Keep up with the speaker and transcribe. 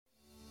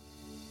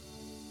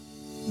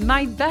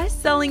My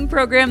best-selling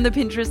program, the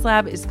Pinterest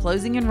Lab, is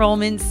closing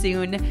enrollment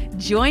soon.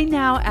 Join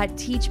now at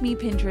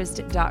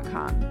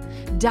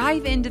teachmepinterest.com.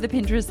 Dive into the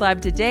Pinterest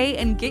Lab today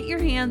and get your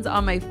hands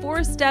on my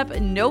 4-step,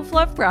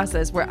 no-fluff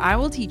process where I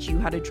will teach you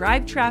how to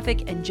drive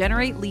traffic and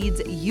generate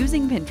leads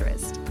using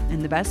Pinterest.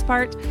 And the best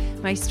part,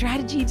 my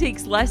strategy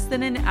takes less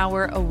than an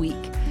hour a week.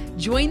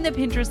 Join the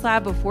Pinterest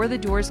Lab before the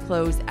doors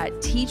close at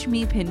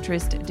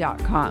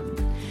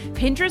teachmepinterest.com.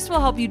 Pinterest will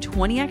help you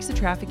 20x the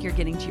traffic you're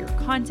getting to your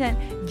content,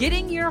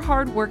 getting your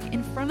hard work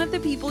in front of the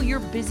people you're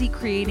busy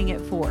creating it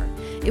for.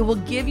 It will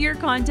give your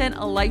content a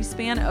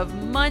lifespan of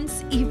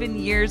months, even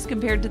years,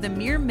 compared to the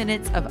mere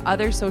minutes of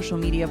other social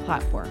media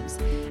platforms.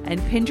 And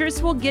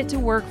Pinterest will get to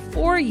work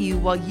for you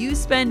while you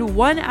spend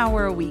 1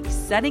 hour a week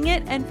setting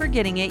it and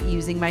forgetting it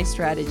using my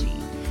strategy.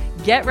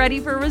 Get ready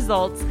for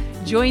results.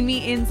 Join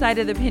me inside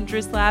of the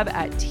Pinterest Lab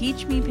at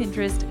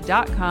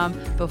teachmepinterest.com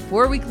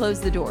before we close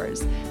the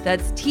doors.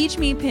 That's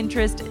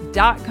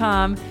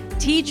teachmepinterest.com,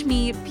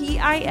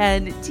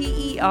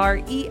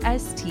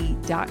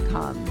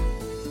 teachmepinterest.com.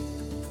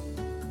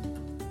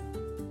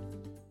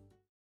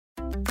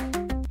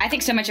 I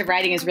think so much of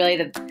writing is really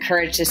the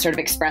courage to sort of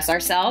express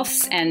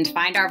ourselves and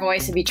find our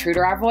voice and be true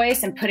to our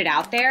voice and put it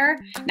out there,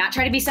 not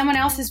try to be someone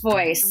else's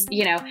voice.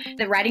 You know,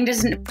 the writing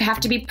doesn't have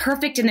to be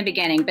perfect in the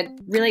beginning, but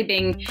really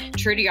being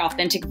true to your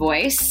authentic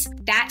voice,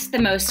 that's the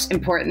most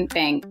important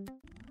thing.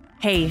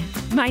 Hey,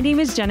 my name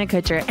is Jenna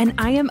Kutcher, and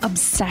I am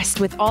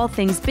obsessed with all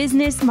things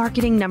business,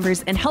 marketing,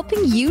 numbers, and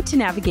helping you to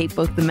navigate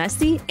both the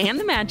messy and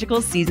the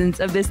magical seasons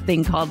of this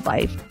thing called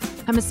life.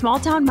 I'm a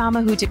small-town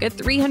mama who took a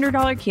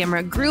 $300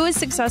 camera, grew a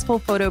successful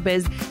photo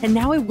biz, and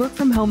now I work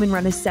from home and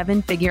run a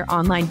 7-figure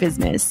online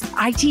business.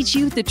 I teach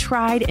you the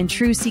tried and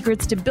true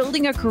secrets to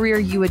building a career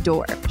you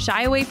adore.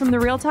 Shy away from the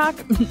real talk?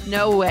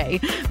 No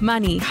way.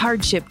 Money,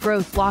 hardship,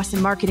 growth, loss,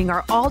 and marketing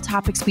are all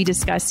topics we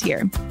discuss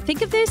here.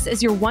 Think of this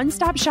as your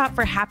one-stop shop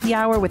for happy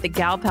hour with a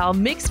gal pal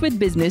mixed with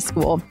business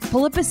school.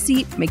 Pull up a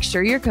seat, make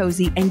sure you're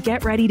cozy, and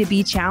get ready to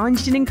be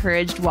challenged and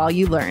encouraged while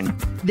you learn.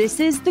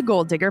 This is the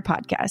Goal Digger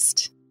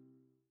Podcast.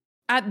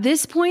 At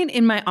this point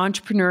in my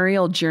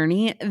entrepreneurial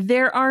journey,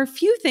 there are a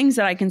few things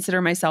that I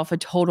consider myself a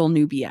total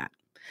newbie at.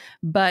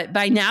 But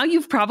by now,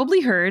 you've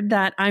probably heard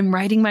that I'm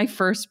writing my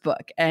first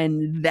book,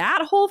 and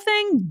that whole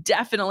thing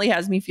definitely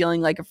has me feeling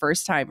like a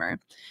first-timer.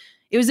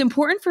 It was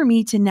important for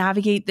me to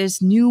navigate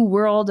this new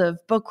world of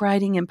book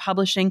writing and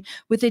publishing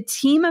with a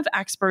team of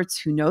experts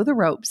who know the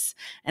ropes,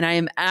 and I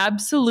am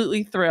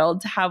absolutely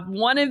thrilled to have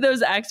one of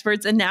those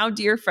experts and now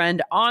dear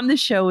friend on the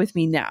show with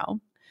me now.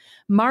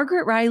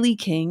 Margaret Riley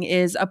King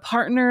is a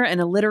partner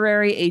and a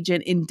literary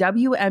agent in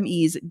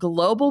WME's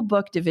global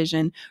book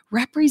division,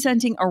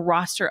 representing a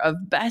roster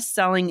of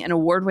best-selling and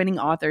award-winning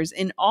authors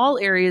in all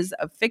areas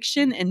of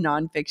fiction and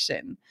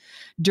nonfiction.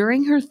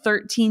 During her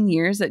 13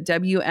 years at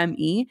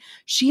WME,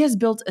 she has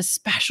built a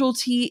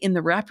specialty in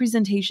the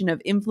representation of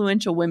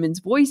influential women's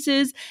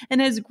voices and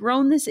has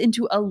grown this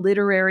into a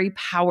literary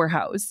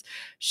powerhouse.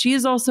 She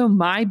is also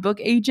my book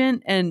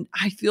agent, and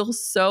I feel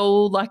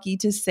so lucky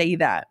to say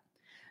that.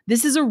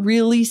 This is a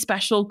really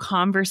special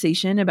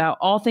conversation about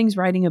all things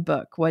writing a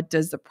book. What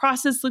does the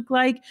process look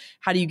like?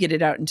 How do you get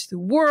it out into the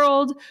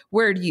world?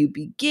 Where do you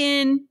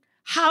begin?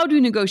 How do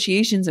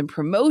negotiations and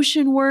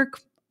promotion work?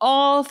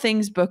 All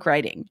things book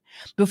writing.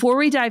 Before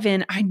we dive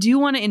in, I do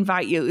want to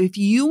invite you, if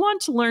you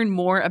want to learn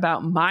more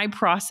about my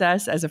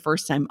process as a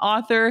first-time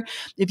author,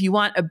 if you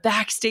want a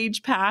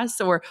backstage pass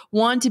or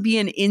want to be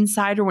an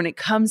insider when it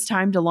comes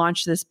time to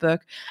launch this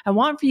book, I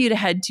want for you to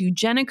head to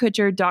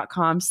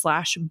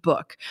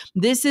jennakutcher.com/book.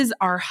 This is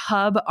our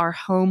hub, our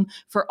home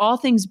for all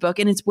things book,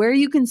 and it's where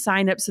you can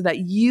sign up so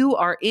that you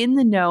are in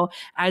the know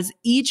as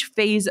each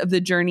phase of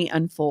the journey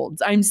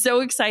unfolds. I'm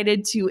so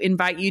excited to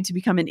invite you to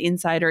become an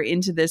insider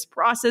into this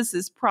process,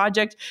 this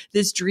project,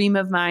 this dream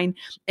of mine.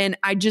 And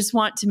I just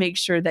want to make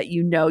sure that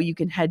you know you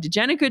can head to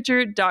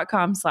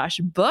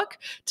jennakutcher.com/book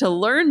to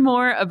learn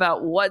more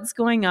about what's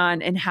going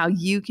on and how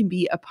you can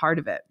be a part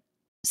of it.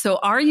 So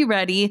are you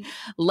ready?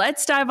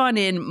 Let's dive on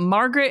in.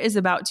 Margaret is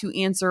about to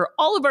answer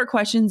all of our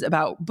questions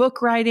about book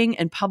writing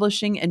and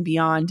publishing and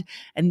beyond.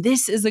 And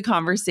this is a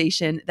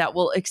conversation that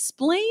will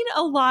explain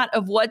a lot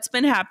of what's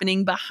been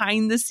happening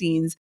behind the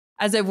scenes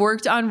as I've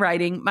worked on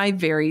writing my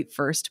very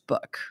first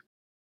book.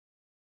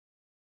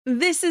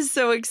 This is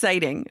so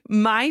exciting.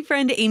 My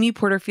friend Amy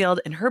Porterfield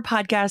and her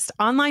podcast,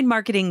 Online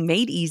Marketing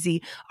Made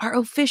Easy, are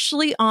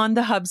officially on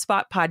the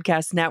HubSpot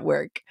podcast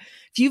network.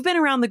 If you've been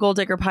around the Goal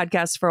Digger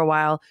podcast for a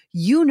while,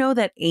 you know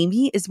that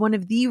Amy is one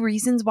of the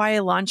reasons why I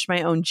launched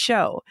my own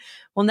show.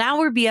 Well, now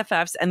we're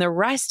BFFs and the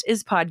rest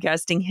is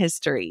podcasting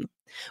history.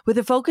 With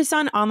a focus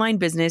on online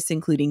business,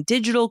 including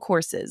digital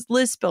courses,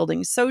 list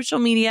building, social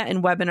media,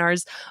 and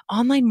webinars,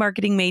 Online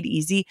Marketing Made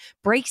Easy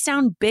breaks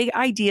down big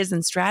ideas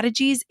and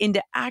strategies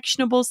into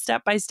actionable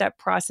step-by-step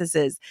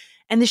processes.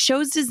 And the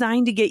show's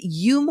designed to get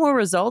you more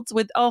results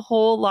with a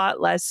whole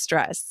lot less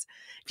stress.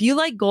 If If you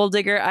like Gold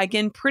Digger, I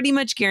can pretty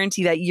much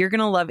guarantee that you're going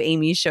to love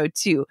Amy's show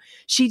too.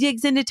 She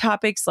digs into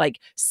topics like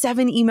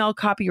 7 email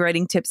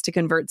copywriting tips to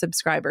convert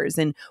subscribers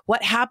and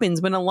what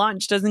happens when a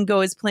launch doesn't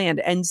go as planned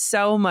and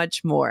so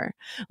much more.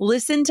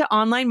 Listen to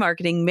Online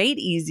Marketing Made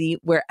Easy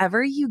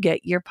wherever you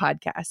get your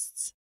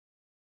podcasts.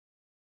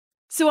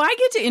 So I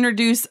get to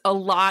introduce a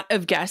lot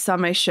of guests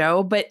on my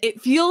show, but it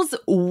feels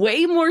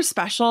way more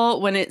special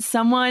when it's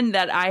someone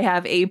that I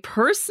have a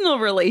personal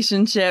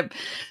relationship.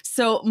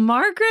 So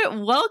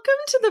Margaret, welcome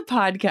to the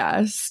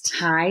podcast.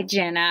 Hi,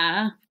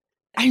 Jenna.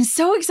 I'm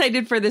so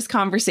excited for this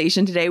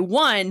conversation today.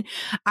 One,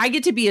 I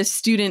get to be a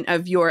student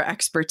of your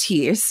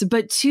expertise,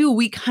 but two,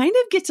 we kind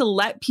of get to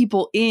let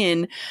people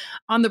in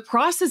on the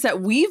process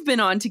that we've been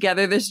on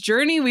together, this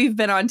journey we've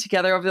been on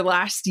together over the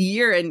last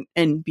year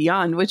and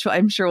beyond, which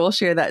I'm sure we'll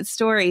share that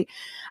story.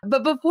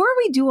 But before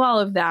we do all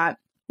of that,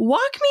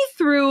 walk me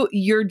through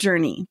your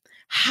journey.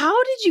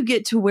 How did you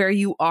get to where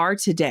you are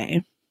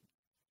today?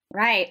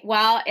 Right.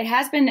 Well, it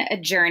has been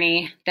a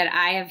journey that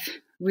I have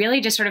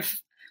really just sort of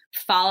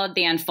followed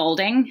the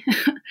unfolding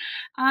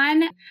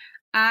on.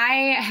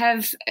 I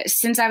have,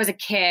 since I was a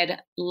kid,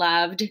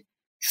 loved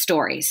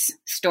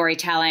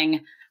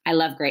storytelling. I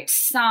love great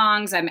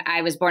songs.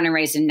 I was born and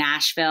raised in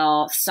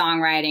Nashville,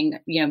 songwriting,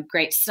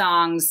 great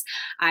songs.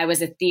 I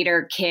was a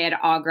theater kid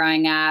all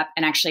growing up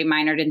and actually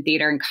minored in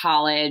theater in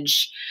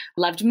college.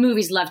 Loved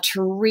movies, loved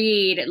to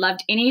read,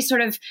 loved any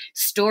sort of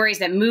stories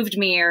that moved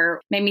me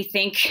or made me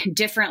think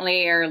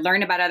differently or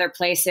learn about other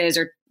places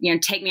or,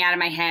 take me out of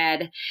my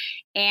head.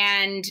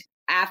 And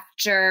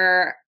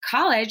after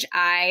college,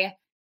 I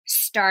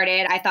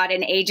thought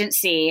an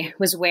agency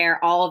was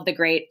where all of the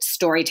great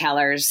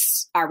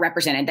storytellers are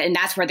represented. And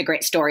that's where the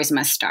great stories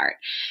must start.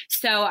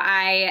 So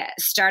I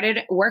started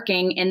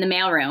working in the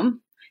mailroom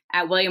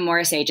at William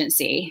Morris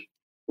Agency,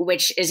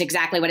 which is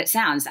exactly what it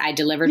sounds. I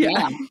delivered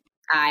mail.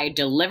 I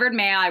delivered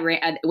mail. I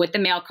ran with the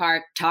mail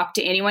cart, talked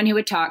to anyone who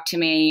would talk to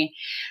me,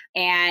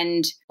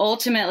 and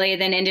ultimately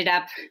then ended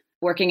up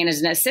working as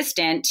an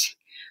assistant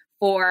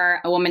for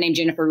a woman named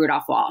Jennifer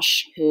Rudolph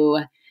Walsh, who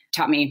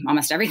taught me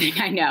almost everything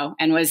I know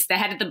and was the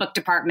head of the book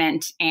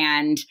department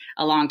and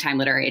a longtime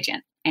literary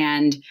agent.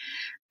 And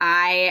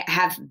I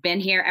have been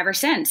here ever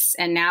since.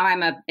 And now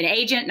I'm an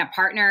agent and a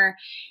partner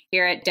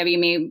here at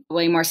WME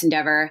William Morris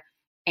Endeavor.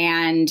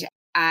 And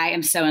I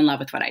am so in love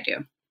with what I do.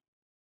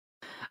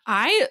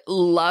 I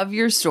love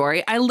your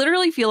story. I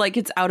literally feel like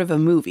it's out of a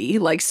movie,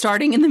 like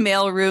starting in the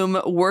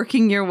mailroom,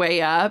 working your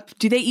way up.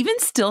 Do they even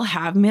still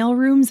have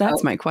mailrooms?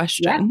 That's my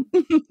question.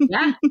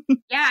 Yeah.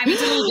 I mean,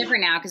 it's a little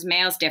different now because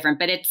mail's different,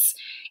 but it's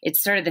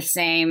sort of the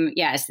same.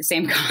 Yeah, it's the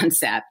same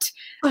concept.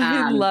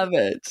 I love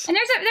it. And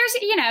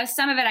there's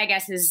some of it, I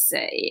guess, is,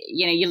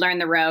 you learn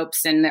the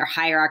ropes and their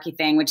hierarchy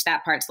thing, which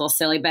that part's a little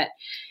silly, but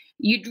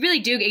you really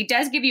do. It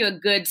does give you a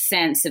good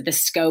sense of the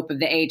scope of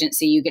the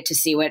agency. You get to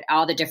see what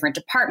all the different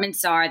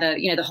departments are,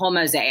 the whole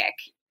mosaic.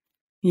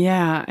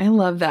 Yeah, I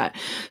love that.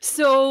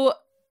 So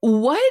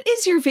what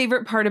is your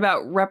favorite part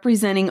about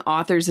representing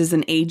authors as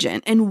an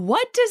agent? And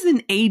what does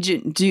an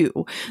agent do?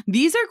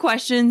 These are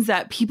questions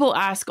that people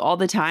ask all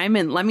the time.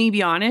 And let me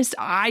be honest,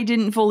 I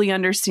didn't fully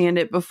understand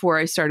it before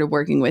I started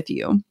working with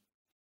you.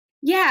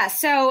 Yeah,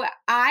 so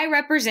I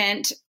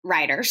represent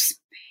writers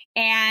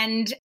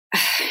and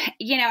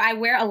I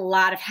wear a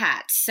lot of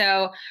hats.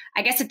 So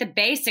I guess at the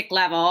basic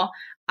level,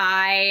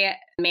 I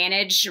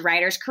manage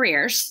writers'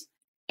 careers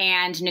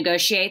and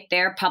negotiate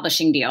their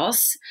publishing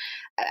deals.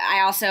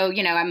 I also,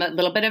 I'm a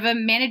little bit of a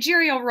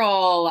managerial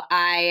role.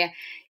 I'm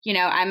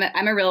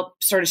a real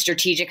sort of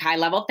strategic high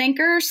level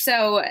thinker.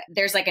 So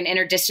there's like an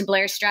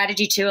interdisciplinary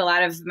strategy too. A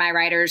lot of my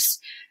writers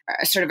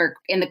are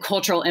in the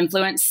cultural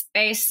influence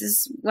space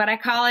is what I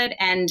call it.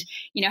 And,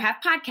 have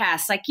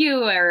podcasts like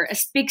you or a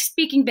big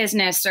speaking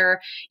business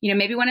or,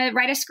 maybe want to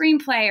write a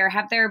screenplay or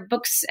have their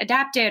books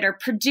adapted or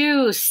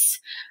produce,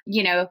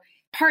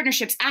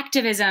 partnerships,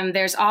 activism.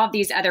 There's all of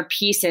these other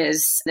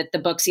pieces that the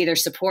books either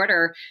support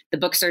or the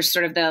books are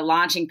sort of the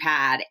launching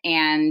pad.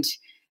 And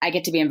I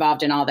get to be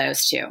involved in all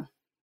those too.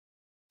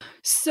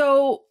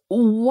 So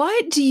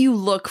what do you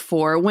look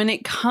for when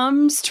it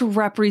comes to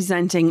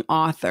representing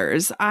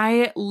authors?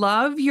 I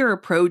love your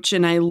approach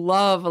and I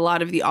love a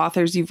lot of the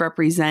authors you've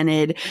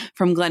represented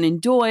from Glennon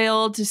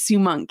Doyle to Sue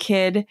Monk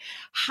Kidd.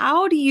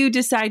 How do you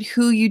decide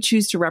who you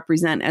choose to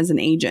represent as an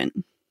agent?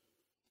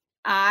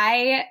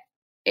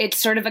 It's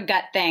sort of a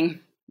gut thing,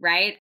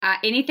 right?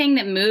 Anything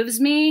that moves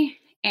me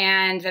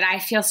and that I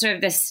feel sort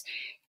of this,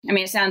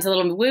 it sounds a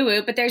little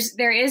woo-woo, but there's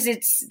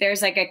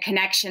like a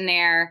connection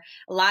there.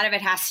 A lot of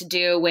it has to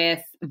do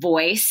with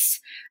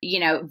voice,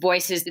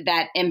 voices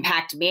that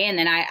impact me. And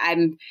then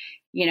I'm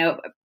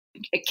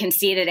can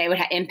see that they would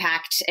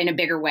impact in a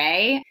bigger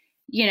way.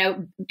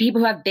 People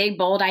who have big,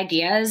 bold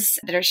ideas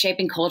that are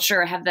shaping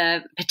culture or have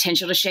the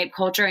potential to shape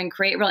culture and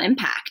create real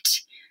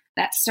impact.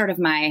 That sort of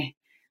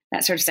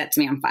sets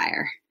me on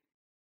fire.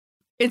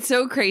 It's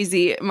so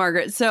crazy,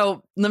 Margaret.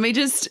 So let me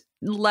just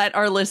let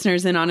our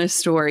listeners in on a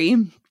story.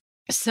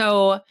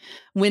 So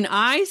When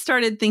I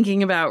started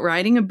thinking about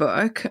writing a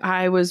book,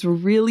 I was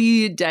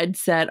really dead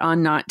set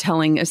on not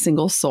telling a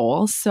single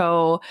soul.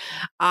 So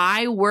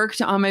I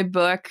worked on my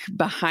book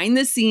behind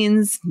the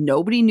scenes.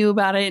 Nobody knew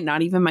about it,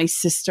 not even my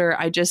sister.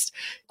 I just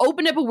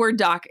opened up a Word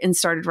doc and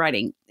started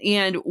writing.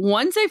 And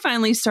once I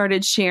finally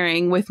started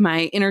sharing with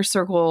my inner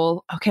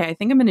circle, okay, I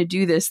think I'm going to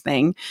do this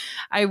thing,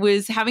 I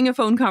was having a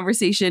phone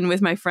conversation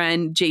with my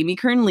friend Jamie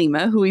Kern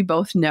Lima, who we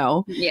both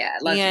know. Yeah,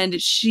 I love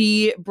and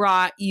she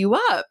brought you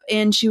up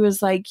and she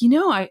was like,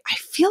 I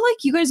feel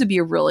like you guys would be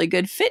a really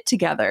good fit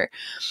together.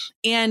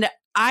 And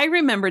I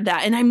remembered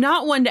that. And I'm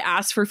not one to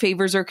ask for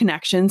favors or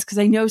connections because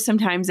I know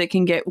sometimes it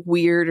can get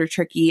weird or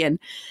tricky. And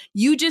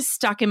you just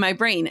stuck in my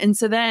brain. And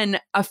so then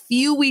a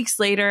few weeks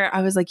later,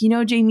 I was like,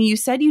 Jamie, you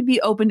said you'd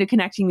be open to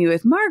connecting me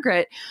with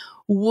Margaret.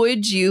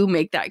 Would you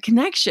make that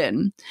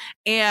connection?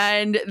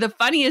 And the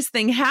funniest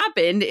thing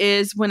happened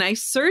is when I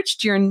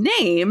searched your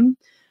name,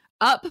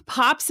 up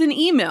pops an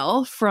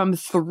email from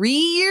 3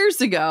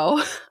 years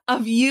ago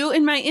of you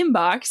in my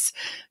inbox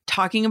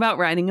talking about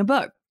writing a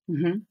book.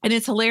 Mm-hmm. And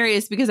it's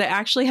hilarious because I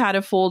actually had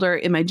a folder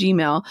in my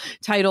Gmail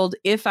titled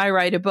If I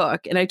Write a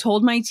Book. And I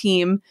told my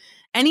team,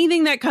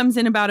 anything that comes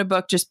in about a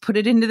book, just put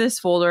it into this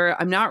folder.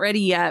 I'm not ready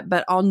yet,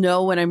 but I'll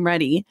know when I'm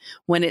ready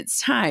when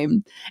it's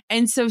time.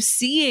 And so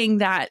seeing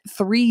that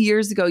 3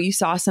 years ago, you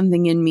saw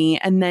something in me,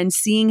 and then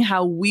seeing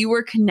how we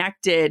were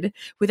connected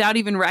without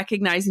even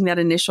recognizing that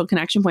initial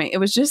connection point, it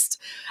was just,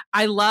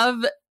 I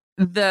love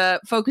the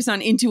focus on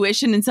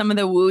intuition and some of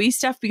the wooey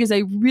stuff, because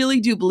I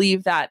really do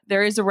believe that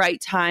there is a right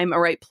time, a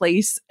right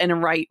place, and a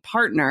right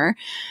partner.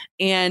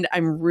 And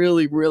I'm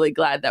really, really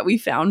glad that we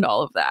found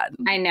all of that.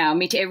 I know,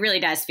 me too. It really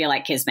does feel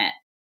like kismet.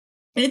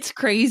 It's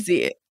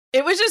crazy.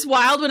 It was just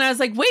wild when I was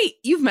like, wait,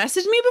 you've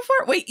messaged me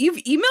before? Wait, you've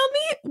emailed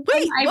me?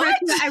 Wait, what?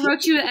 I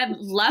wrote you a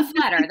love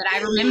letter that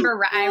I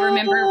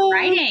remember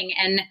writing.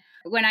 And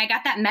when I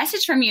got that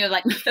message from you,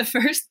 like the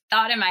first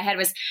thought in my head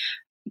was,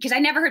 because I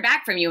never heard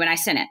back from you when I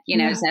sent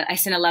it, so I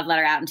sent a love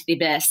letter out into the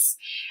abyss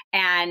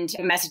and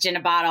a message in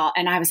a bottle.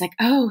 And I was like,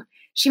 oh,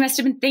 she must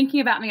have been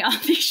thinking about me all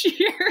these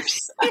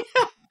years.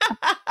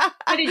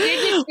 But it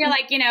did just feel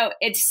like,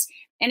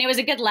 and it was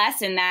a good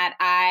lesson that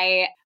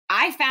I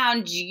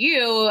found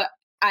you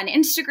on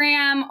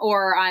Instagram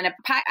or I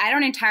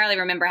don't entirely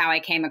remember how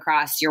I came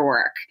across your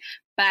work,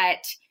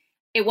 but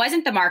it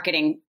wasn't the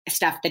marketing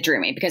stuff that drew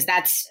me, because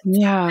that's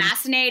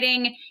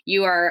fascinating.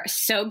 You are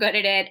so good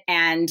at it.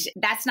 And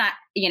that's not,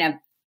 I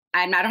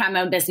don't have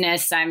my own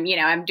business. I'm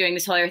doing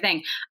this whole other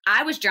thing.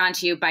 I was drawn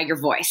to you by your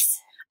voice.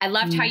 I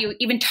loved how you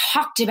even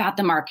talked about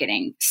the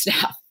marketing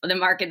stuff, the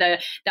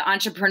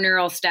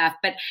entrepreneurial stuff.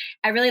 But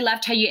I really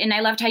loved how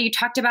you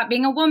talked about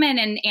being a woman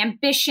and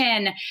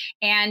ambition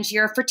and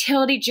your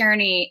fertility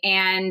journey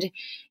and,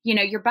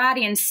 your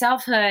body and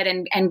selfhood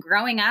and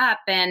growing up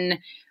and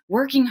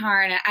working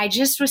hard. And I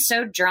just was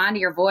so drawn to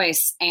your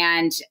voice.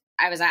 And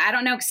I was like, I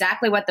don't know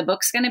exactly what the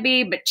book's going to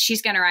be, but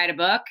she's going to write a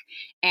book.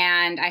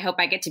 And I hope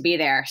I get to be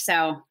there.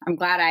 So I'm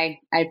glad I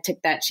took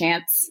that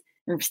chance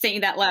and sent you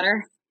that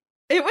letter.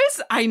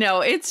 I know,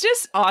 it's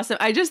just awesome.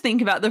 I just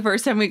think about the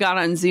first time we got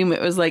on Zoom,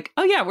 it was like,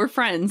 oh yeah, we're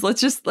friends.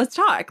 Let's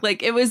talk.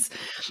 Like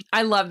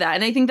I love that.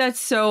 And I think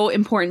that's so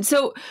important.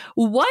 So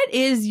what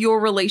is your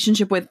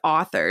relationship with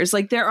authors?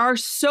 Like there are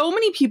so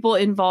many people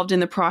involved in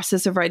the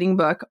process of writing a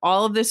book.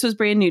 All of this was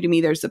brand new to me.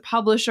 There's the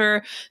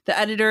publisher, the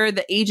editor,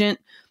 the agent.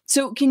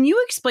 So can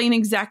you explain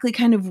exactly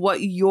kind of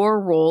what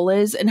your role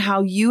is and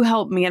how you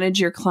help manage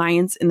your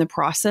clients in the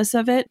process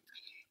of it?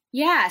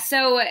 Yeah.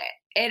 So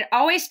it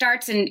always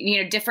starts in,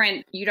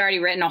 different, you'd already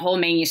written a whole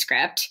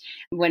manuscript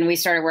when we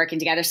started working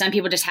together. Some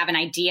people just have an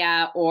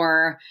idea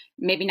or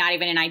maybe not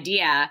even an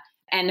idea.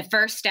 And the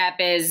first step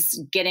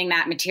is getting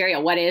that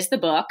material. What is the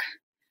book?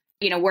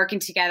 Working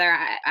together,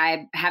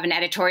 I have an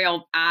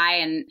editorial eye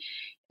and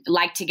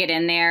like to get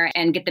in there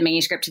and get the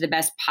manuscript to the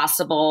best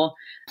possible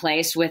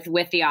place with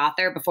the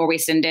author before we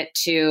send it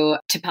to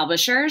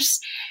publishers.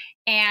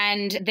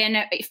 And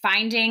then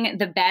finding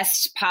the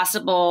best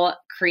possible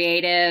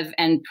creative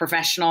and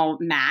professional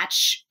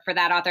match for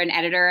that author and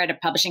editor at a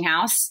publishing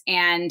house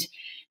and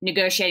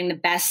negotiating the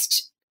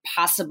best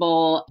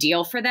possible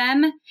deal for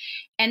them.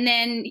 And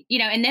then,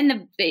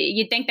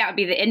 you'd think that would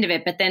be the end of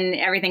it, but then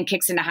everything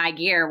kicks into high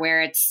gear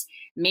where it's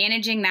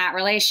managing that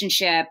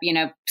relationship,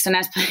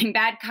 sometimes playing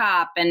bad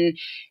cop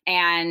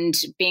and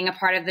being a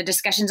part of the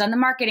discussions on the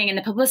marketing and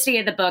the publicity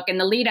of the book and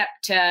the lead up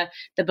to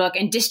the book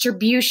and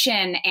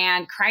distribution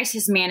and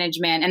crisis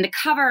management and the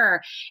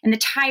cover and the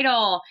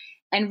title.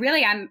 And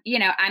really, I'm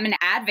an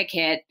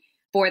advocate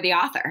for the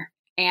author,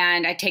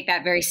 and I take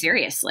that very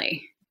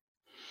seriously.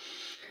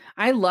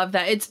 I love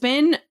that. It's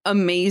been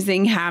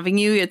amazing having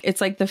you.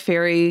 It's like the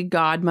fairy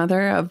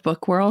godmother of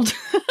book world.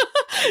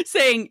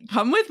 Saying,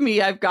 come with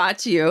me, I've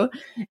got you.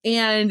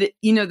 And,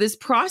 this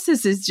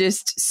process is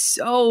just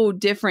so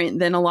different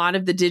than a lot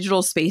of the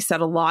digital space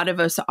that a lot of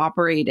us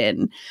operate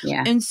in.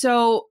 Yeah. And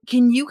so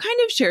can you kind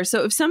of share,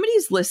 so if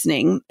somebody's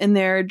listening and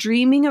they're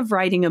dreaming of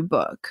writing a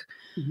book,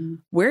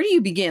 where do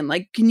you begin?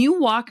 Like, can you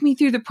walk me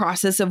through the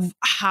process of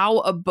how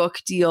a book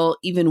deal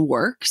even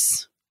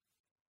works?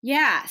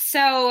 Yeah.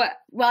 So,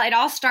 well, it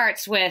all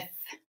starts with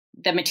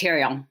the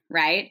material,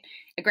 right?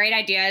 A great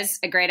idea is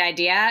a great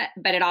idea,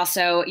 but it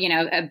also,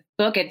 a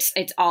book,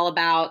 it's all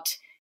about,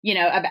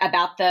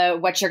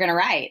 about what you're going to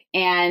write.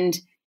 And,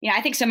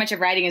 I think so much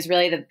of writing is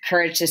really the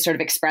courage to sort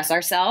of express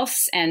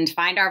ourselves and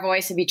find our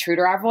voice and be true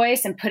to our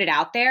voice and put it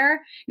out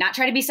there, not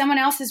try to be someone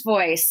else's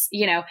voice,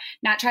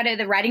 not try to,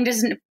 the writing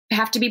doesn't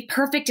have to be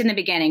perfect in the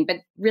beginning, but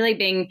really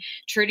being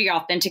true to your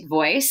authentic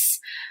voice.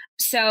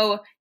 So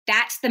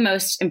that's the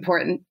most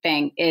important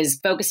thing, is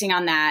focusing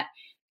on that,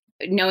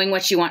 knowing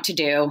what you want to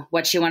do,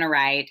 what you want to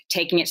write,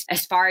 taking it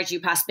as far as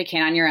you possibly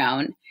can on your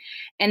own,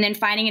 and then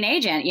finding an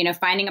agent,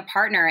 finding a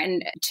partner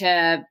and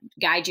to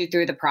guide you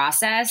through the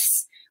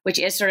process, which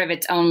is sort of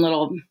its own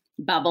little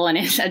bubble and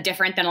is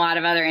different than a lot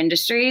of other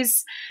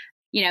industries,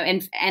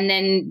 and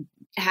then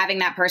having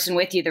that person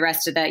with you the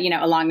rest of the,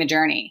 along the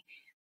journey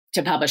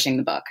to publishing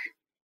the book.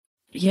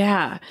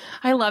 Yeah,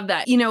 I love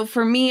that.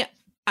 For me,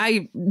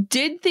 I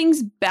did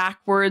things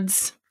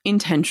backwards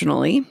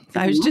intentionally. Mm-hmm.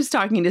 I was just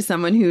talking to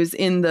someone who's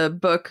in the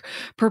book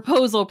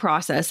proposal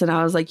process, and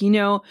I was like,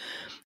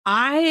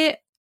 I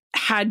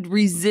had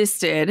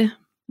resisted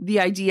the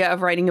idea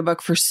of writing a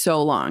book for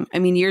so long. I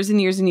mean, years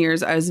and years and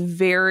years. I was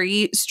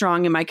very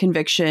strong in my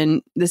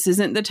conviction. This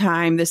isn't the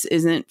time. This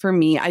isn't for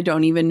me. I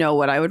don't even know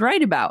what I would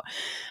write about,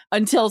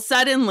 until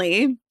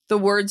suddenly the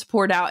words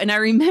poured out. And I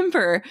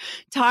remember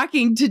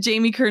talking to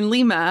Jamie Kern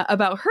Lima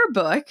about her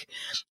book,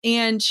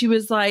 and she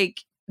was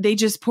like, they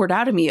just poured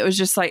out of me. It was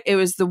just like, it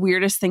was the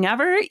weirdest thing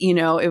ever.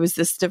 It was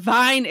this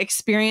divine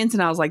experience.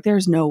 And I was like,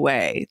 there's no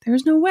way.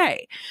 There's no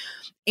way.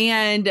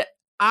 And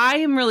I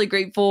am really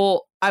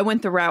grateful I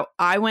went the route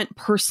I went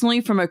personally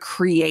from a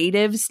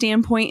creative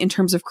standpoint in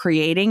terms of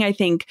creating. I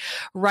think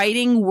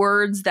writing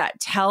words that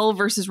tell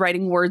versus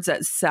writing words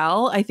that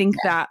sell. I think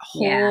that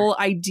whole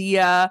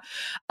idea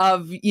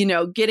of,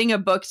 getting a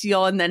book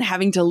deal and then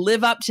having to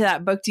live up to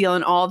that book deal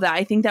and all of that,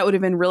 I think that would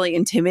have been really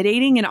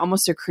intimidating and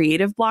almost a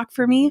creative block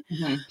for me.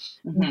 Mm-hmm.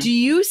 Mm-hmm. Do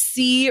you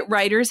see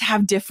writers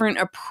have different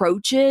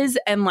approaches,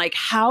 and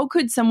how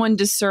could someone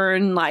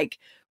discern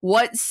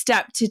what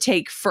step to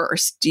take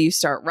first? Do you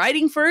start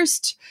writing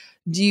first?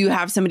 Do you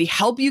have somebody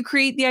help you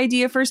create the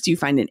idea first? Do you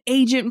find an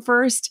agent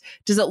first?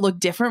 Does it look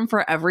different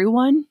for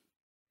everyone?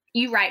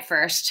 You write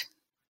first.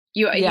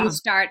 You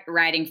start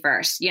writing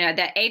first.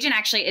 The agent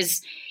actually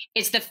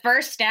it's the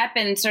first step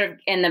in sort of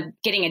in the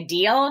getting a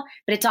deal,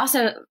 but it's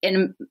also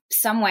in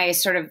some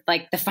ways sort of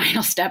like the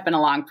final step in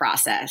a long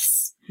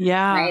process.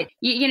 Yeah. Right.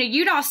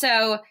 You'd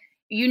also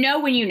when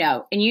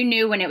and you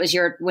knew when it was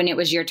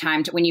your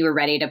time when you were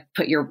ready to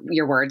put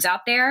your words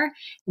out there.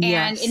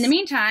 And in the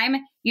meantime,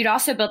 you'd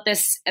also built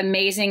this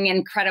amazing,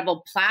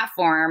 incredible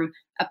platform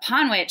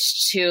upon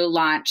which to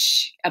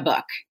launch a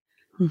book.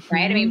 Mm-hmm.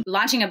 Right. I mean,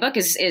 launching a book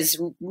is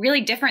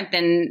really different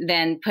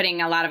than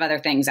putting a lot of other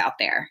things out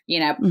there,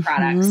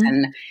 products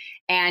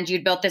and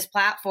you'd built this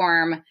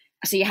platform.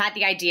 So you had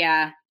the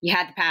idea, you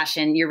had the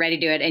passion, you're ready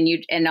to do it.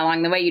 And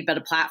along the way, you'd build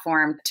a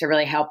platform to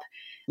really help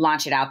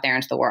launch it out there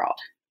into the world.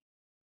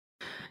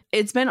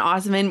 It's been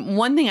awesome. And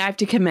one thing I have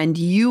to commend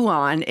you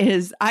on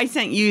is I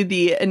sent you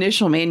the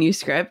initial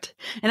manuscript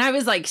and I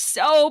was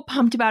so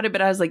pumped about it,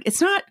 but I was like, it's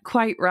not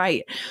quite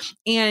right.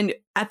 And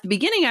at the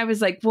beginning, I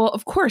was like, well,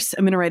 of course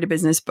I'm going to write a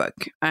business book.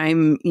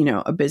 I'm,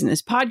 a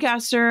business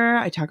podcaster.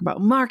 I talk about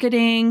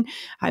marketing.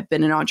 I've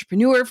been an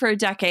entrepreneur for a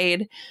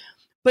decade.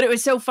 But it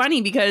was so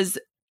funny because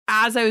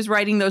as I was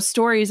writing those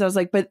stories, I was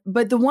like,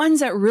 but the ones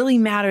that really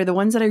matter, the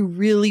ones that I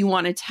really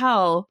want to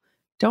tell,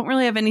 don't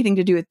really have anything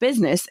to do with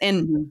business.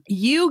 And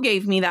you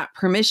gave me that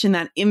permission,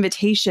 that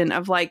invitation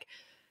of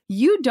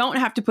you don't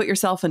have to put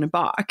yourself in a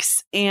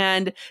box.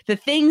 And the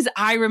things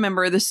I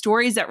remember, the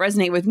stories that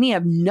resonate with me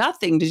have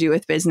nothing to do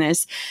with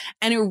business.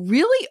 And it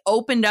really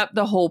opened up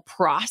the whole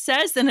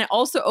process. And it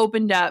also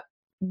opened up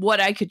what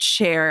I could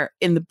share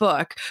in the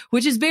book,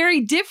 which is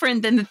very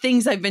different than the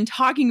things I've been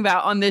talking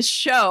about on this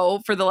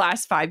show for the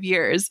last 5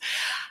 years.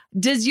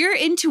 Does your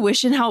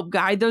intuition help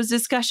guide those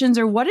discussions,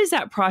 or what is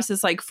that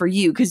process like for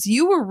you? Because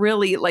you were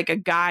really like a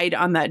guide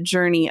on that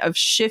journey of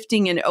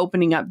shifting and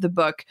opening up the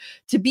book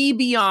to be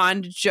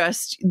beyond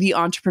just the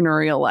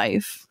entrepreneurial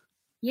life.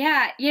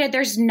 Yeah.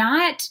 There's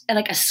not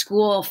a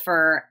school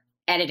for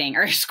editing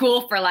or a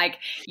school for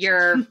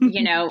your,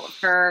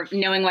 for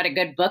knowing what a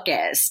good book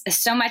is.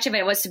 So much of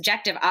it was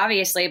subjective,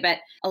 obviously, but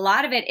a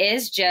lot of it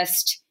is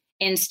just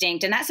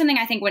instinct. And that's something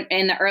I think when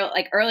in the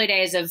early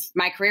days of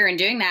my career in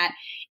doing that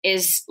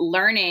is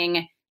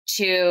learning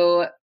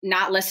to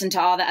not listen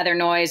to all the other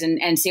noise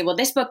and see, well,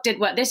 this book did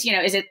what this,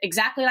 is it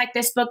exactly like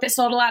this book that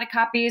sold a lot of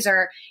copies,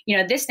 or,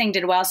 this thing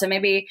did well. So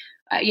maybe,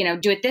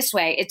 do it this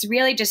way. It's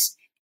really just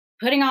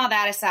putting all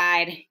that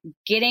aside,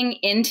 getting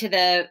into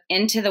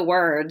the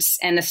words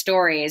and the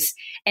stories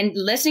and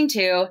listening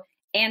to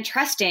and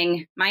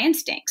trusting my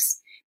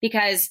instincts.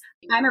 Because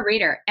I'm a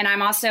reader and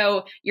I'm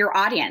also your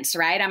audience,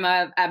 right? I'm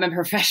a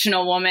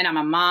professional woman. I'm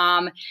a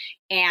mom,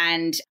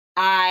 and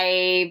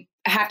I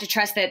have to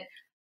trust that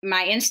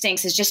my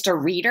instincts is just a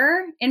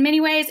reader in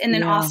many ways. And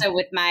then also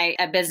with my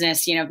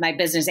business, my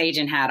business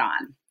agent hat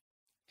on.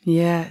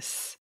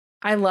 Yes.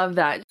 I love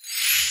that.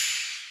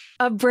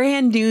 A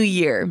brand new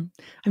year.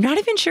 I'm not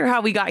even sure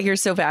how we got here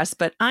so fast,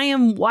 but I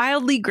am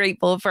wildly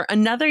grateful for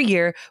another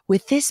year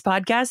with this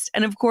podcast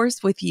and, of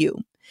course, with you.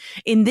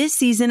 In this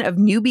season of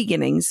new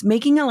beginnings,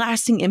 making a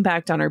lasting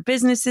impact on our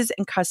businesses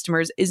and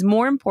customers is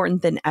more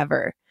important than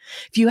ever.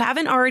 If you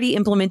haven't already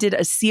implemented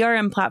a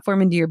CRM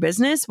platform into your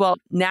business, well,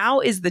 now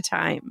is the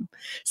time.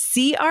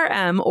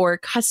 CRM, or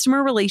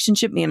Customer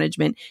Relationship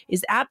Management,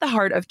 is at the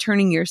heart of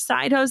turning your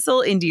side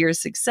hustle into your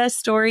success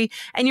story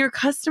and your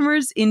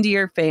customers into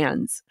your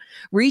fans.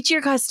 Reach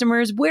your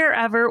customers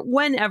wherever,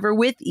 whenever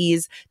with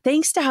ease,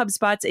 thanks to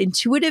HubSpot's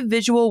intuitive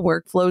visual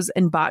workflows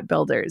and bot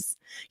builders.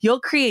 You'll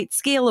create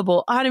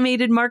scalable,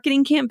 automated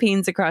marketing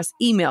campaigns across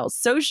email,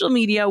 social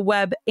media,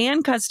 web,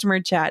 and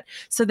customer chat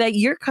so that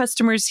your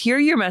customers hear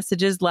your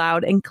messages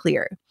loud and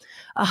clear.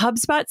 A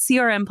HubSpot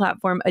CRM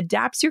platform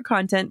adapts your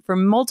content for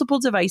multiple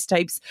device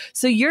types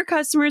so your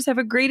customers have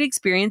a great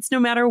experience no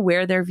matter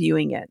where they're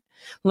viewing it.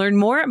 Learn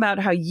more about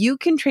how you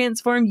can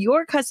transform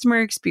your customer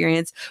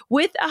experience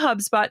with a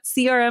HubSpot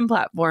CRM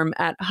platform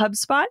at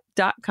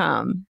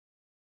HubSpot.com.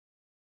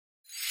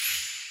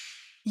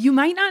 You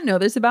might not know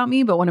this about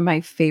me, but one of my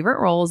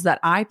favorite roles that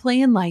I play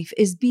in life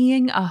is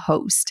being a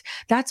host.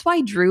 That's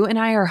why Drew and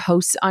I are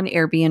hosts on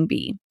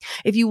Airbnb.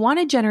 If you want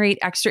to generate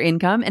extra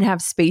income and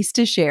have space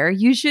to share,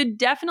 you should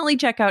definitely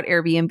check out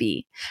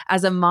Airbnb.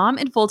 As a mom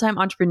and full-time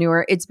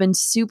entrepreneur, it's been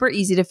super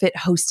easy to fit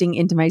hosting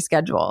into my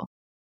schedule.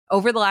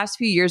 Over the last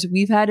few years,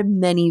 we've had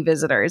many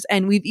visitors,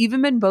 and we've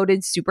even been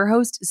voted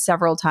Superhost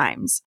several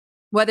times.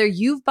 Whether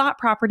you've bought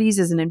properties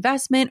as an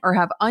investment or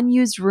have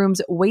unused rooms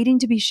waiting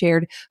to be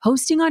shared,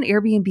 hosting on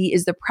Airbnb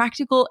is the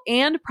practical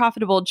and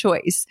profitable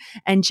choice.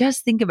 And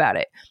just think about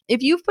it.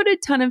 If you've put a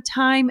ton of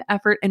time,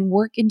 effort, and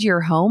work into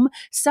your home,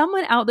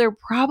 someone out there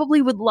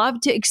probably would love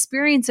to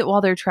experience it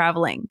while they're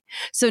traveling.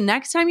 So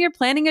next time you're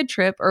planning a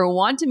trip or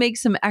want to make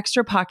some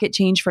extra pocket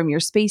change from your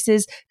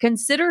spaces,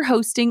 consider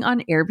hosting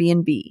on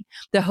Airbnb.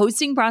 The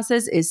hosting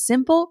process is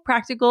simple,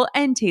 practical,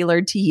 and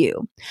tailored to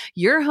you.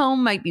 Your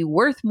home might be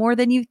worth more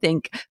than you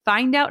think.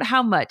 Find out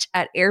how much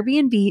at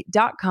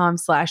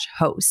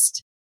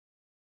airbnb.com/host.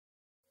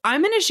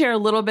 I'm going to share a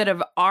little bit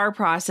of our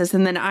process,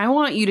 and then I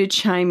want you to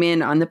chime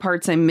in on the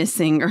parts I'm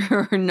missing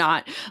or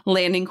not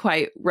landing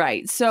quite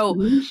right. So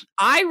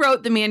I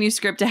wrote the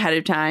manuscript ahead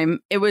of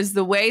time. It was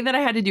the way that I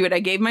had to do it. I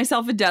gave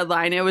myself a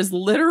deadline. It was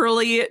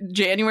literally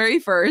January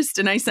 1st,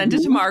 and I sent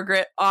it to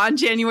Margaret on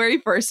January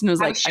 1st, and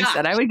was like, I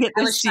said I would get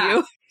this to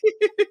you.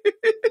 I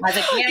was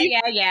like,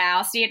 yeah,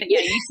 I'll see it.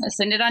 Yeah, you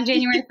send it on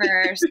January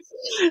 1st.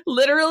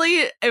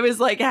 Literally, it was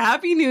like,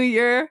 Happy New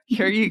Year.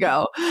 Here you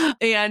go.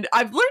 And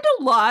I've learned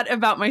a lot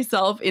about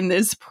myself in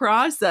this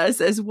process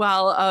as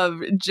well,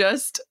 of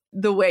just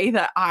the way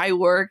that I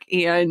work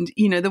and,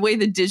 the way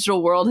the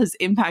digital world has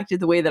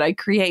impacted the way that I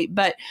create.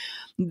 But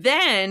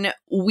then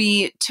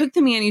we took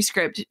the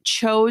manuscript,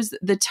 chose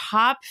the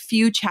top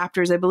few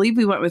chapters. I believe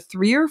we went with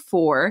 3 or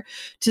 4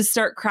 to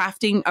start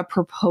crafting a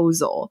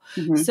proposal.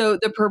 So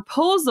the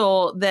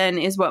proposal then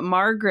is what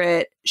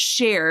Margaret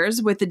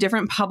shares with the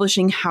different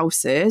publishing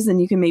houses.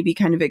 And you can maybe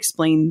kind of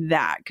explain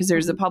that, because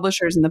there's the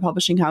publishers and the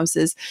publishing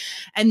houses.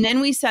 And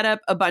then we set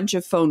up a bunch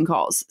of phone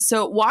calls.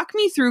 So walk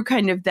me through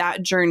kind of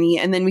that journey,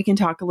 and then we can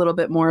talk a little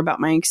bit more about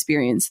my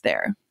experience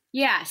there.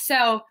 Yeah.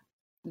 So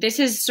this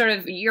is sort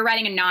of, you're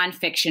writing a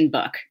nonfiction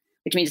book,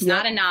 which means it's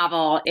not a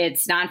novel,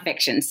 it's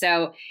nonfiction.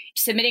 So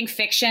submitting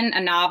fiction,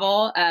 a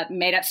novel, a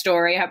made up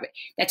story,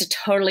 that's a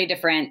totally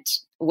different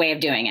way of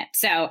doing it.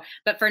 So,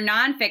 but for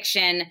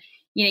nonfiction,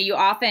 you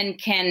often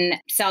can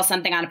sell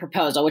something on a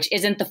proposal, which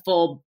isn't the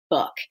full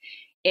book.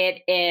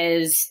 It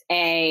is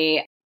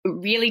a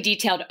really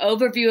detailed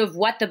overview of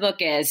what the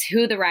book is,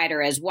 who the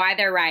writer is, why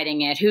they're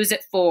writing it, who's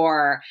it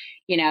for,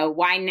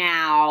 why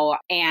now,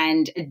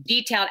 and a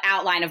detailed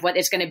outline of what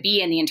it's going to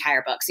be in the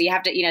entire book. So you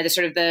have to, the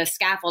sort of the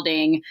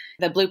scaffolding,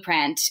 the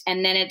blueprint,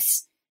 and then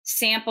it's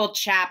sample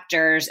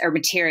chapters or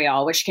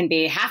material, which can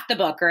be half the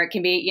book, or it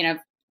can be,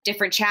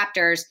 different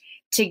chapters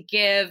to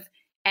give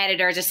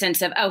editors a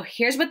sense of, oh,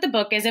 here's what the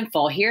book is in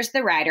full. Here's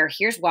the writer.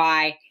 Here's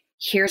why.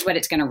 Here's what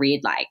it's going to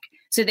read like.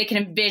 So they can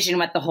envision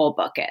what the whole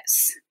book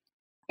is.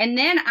 And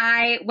then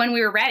when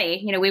we were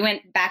ready, we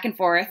went back and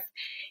forth.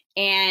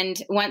 And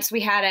once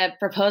we had a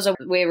proposal,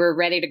 we were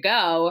ready to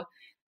go,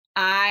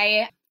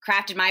 I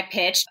crafted my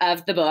pitch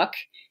of the book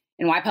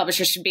and why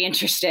publishers should be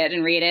interested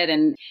and read it.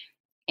 And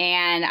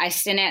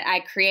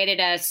I created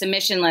a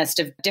submission list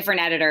of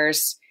different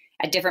editors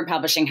at different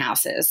publishing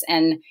houses.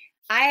 And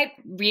I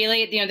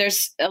really,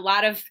 there's a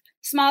lot of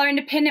smaller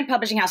independent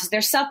publishing houses.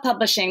 There's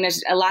self-publishing.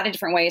 There's a lot of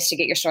different ways to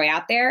get your story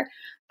out there.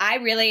 I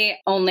really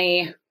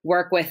only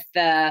work with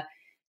the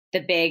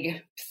big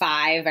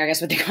 5, I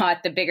guess what they call it,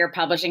 the bigger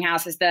publishing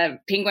houses, the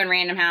Penguin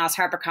Random House,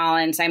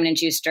 HarperCollins, Simon &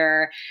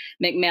 Schuster,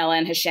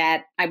 Macmillan,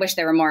 Hachette. I wish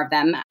there were more of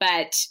them.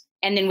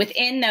 And then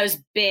within those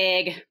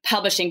big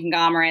publishing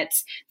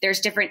conglomerates,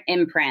 there's different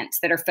imprints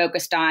that are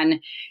focused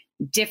on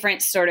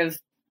different sort of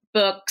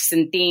books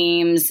and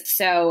themes.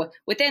 So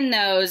within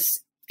those,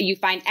 you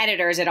find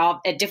editors at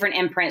different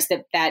imprints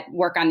that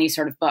work on these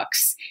sort of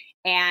books.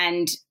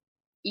 And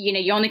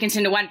you only can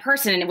send to one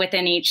person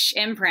within each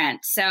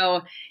imprint.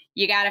 So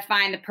you got to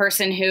find the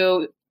person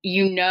who,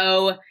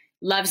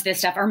 loves this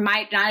stuff or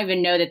might not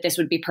even know that this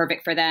would be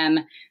perfect for them,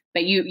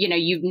 but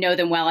you know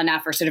them well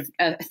enough or sort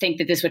of think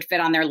that this would fit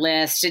on their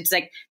list. It's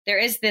like, there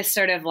is this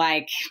sort of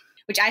like,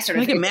 which I sort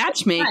of like a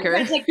matchmaker.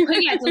 It's like,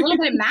 it's a little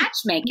bit of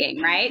matchmaking,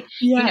 right?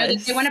 Yes. You know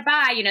that they want to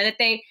buy,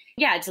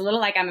 it's a little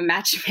like I'm a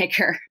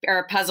matchmaker or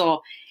a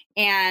puzzle.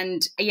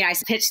 And, I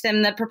pitched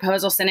them the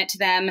proposal, sent it to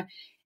them.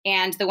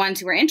 And the ones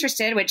who were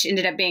interested, which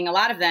ended up being a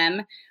lot of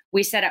them,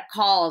 we set up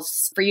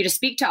calls for you to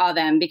speak to all of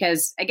them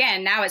because,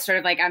 again, now it's sort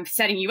of like I'm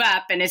setting you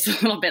up and it's a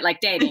little bit like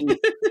dating.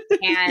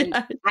 And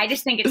yes. I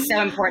just think it's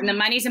so important. The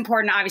money's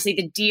important, obviously,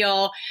 the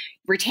deal,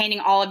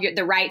 retaining all of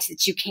the rights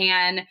that you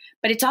can,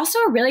 but it's also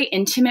a really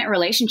intimate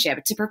relationship.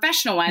 It's a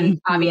professional one,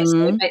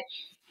 obviously, but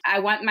I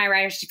want my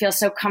writers to feel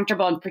so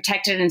comfortable and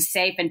protected and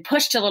safe and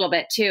pushed a little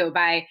bit too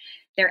by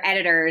their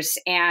editors.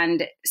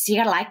 And so you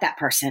got to like that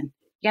person.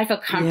 You got to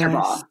feel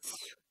comfortable.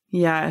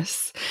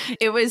 Yes.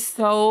 It was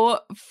so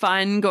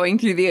fun going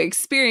through the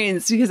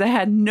experience because I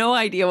had no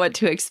idea what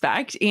to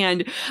expect.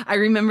 And I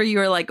remember you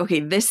were like, okay,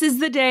 this is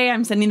the day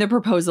I'm sending the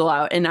proposal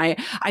out. And I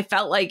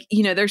felt like,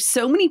 there's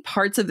so many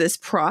parts of this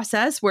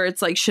process where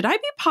it's like, should I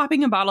be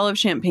popping a bottle of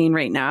champagne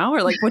right now?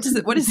 Or like, what does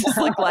this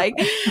look like?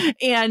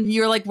 And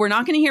you're like, we're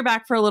not going to hear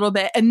back for a little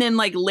bit. And then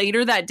like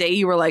later that day,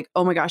 you were like,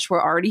 oh my gosh,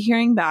 we're already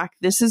hearing back.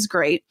 This is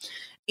great.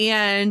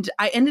 And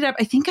I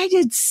think I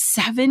did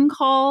 7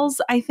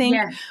 calls,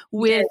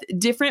 with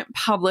different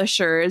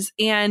publishers.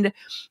 And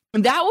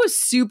that was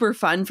super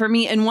fun for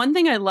me. And one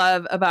thing I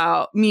love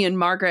about me and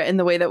Margaret and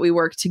the way that we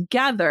work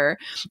together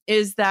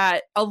is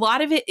that a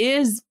lot of it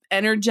is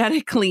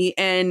energetically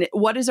and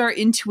what does our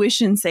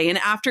intuition say? And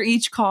after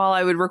each call,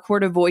 I would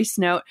record a voice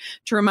note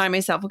to remind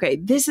myself, okay,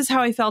 this is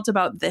how I felt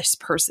about this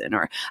person,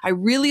 or I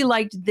really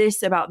liked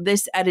this about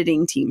this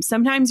editing team.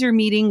 Sometimes you're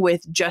meeting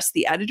with just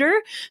the editor.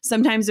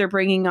 Sometimes they're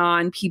bringing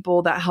on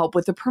people that help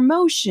with the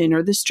promotion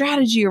or the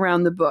strategy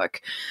around the book.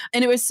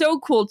 And it was so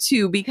cool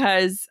too,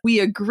 because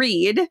we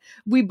agreed,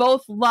 we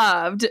both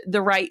loved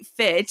the right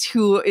fit,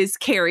 who is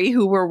Carrie,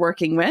 who we're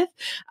working with.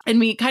 And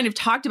we kind of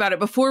talked about it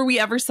before we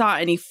ever saw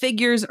any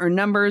figures or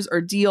numbers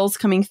or deals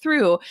coming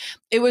through.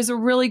 It was a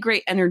really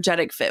great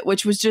energetic fit,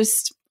 which was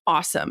just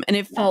awesome. And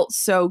it felt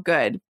so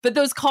good. But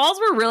those calls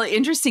were really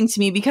interesting to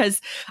me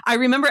because I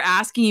remember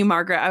asking you,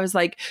 Margaret, I was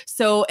like,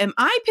 so am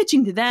I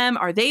pitching to them?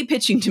 Are they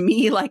pitching to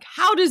me? Like,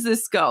 how does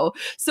this go?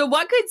 So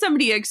what could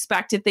somebody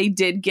expect if they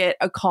did get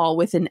a call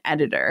with an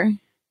editor?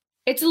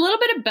 It's a little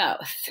bit of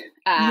both.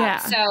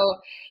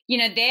 So,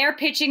 they're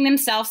pitching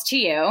themselves to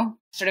you.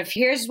 Sort of,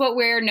 here's what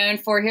we're known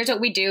for. Here's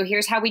what we do.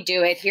 Here's how we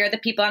do it. Here are the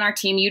people on our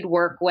team you'd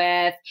work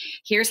with.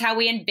 Here's how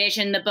we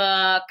envision the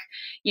book.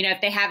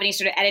 If they have any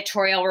sort of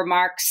editorial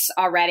remarks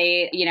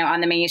already,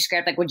 on the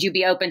manuscript, like, would you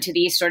be open to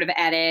these sort of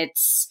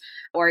edits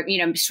or,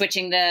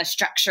 switching the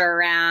structure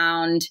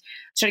around,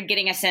 sort of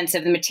getting a sense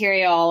of the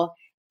material,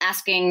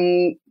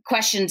 asking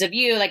questions of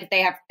you, like if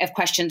they have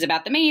questions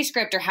about the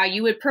manuscript or how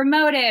you would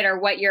promote it or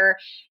what your,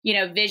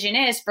 vision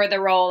is for the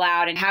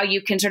rollout and how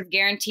you can sort of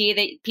guarantee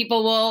that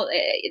people will,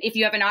 if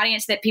you have an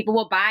audience, that people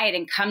will buy it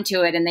and come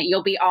to it and that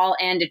you'll be all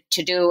in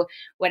to do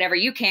whatever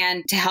you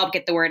can to help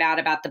get the word out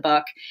about the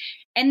book.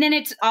 And then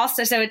it's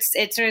also, so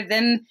it's sort of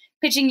them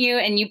pitching you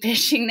and you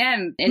pitching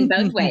them in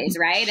both ways,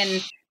 right?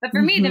 But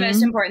for me, the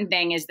most important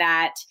thing is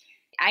that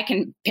I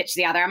can pitch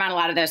the author. I'm on a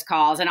lot of those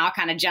calls and I'll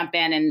kind of jump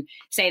in and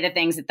say the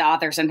things that the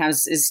author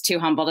sometimes is too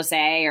humble to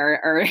say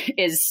or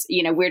is,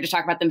 weird to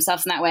talk about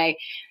themselves in that way.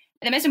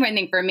 The most important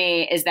thing for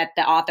me is that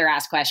the author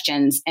asks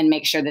questions and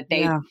make sure that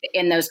they,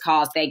 in those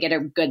calls, they get a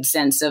good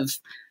sense of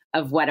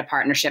what a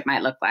partnership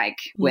might look like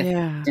with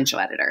a potential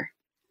editor.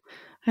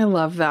 I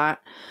love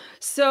that.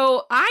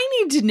 So I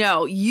need to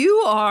know, you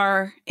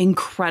are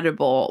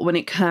incredible when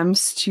it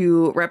comes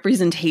to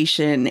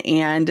representation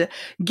and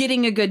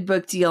getting a good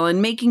book deal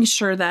and making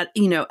sure that,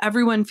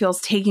 everyone feels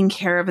taken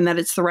care of and that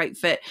it's the right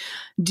fit.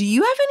 Do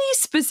you have any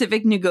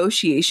specific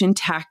negotiation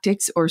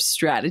tactics or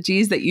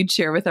strategies that you'd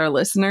share with our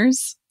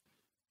listeners?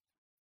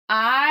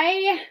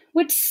 I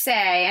would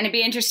say, and it'd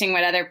be interesting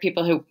what other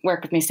people who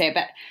work with me say,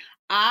 but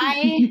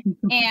I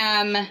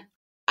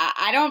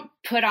I don't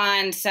put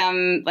on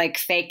some like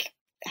fake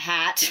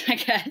hat, I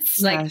guess.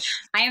 Yes. Like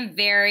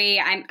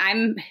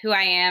I'm who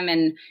I am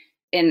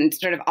in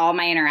sort of all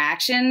my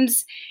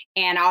interactions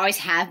and always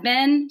have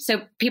been.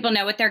 So people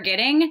know what they're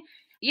getting.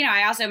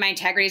 My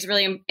integrity is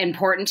really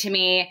important to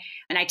me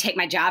and I take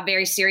my job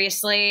very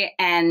seriously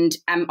and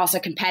I'm also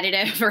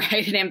competitive,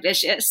 right, and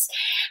ambitious.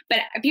 But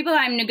people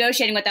I'm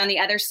negotiating with on the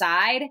other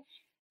side,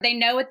 they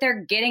know what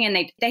they're getting and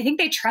they think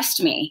they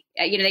trust me.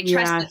 They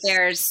trust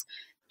that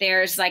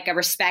there's like a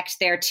respect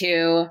there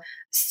too.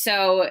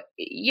 So,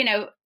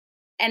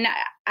 and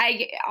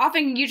I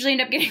often usually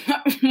end up getting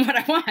what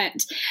I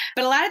want,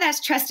 but a lot of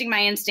that's trusting my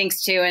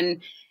instincts too.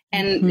 And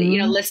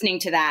listening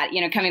to that,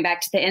 coming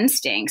back to the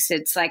instincts,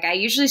 it's like, I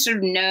usually sort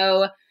of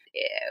know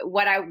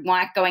what I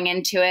want going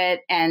into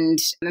it. And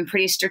I'm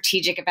pretty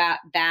strategic about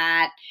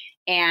that.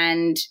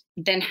 And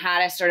then how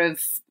to sort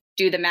of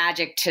do the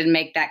magic to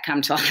make that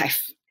come to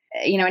life.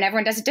 And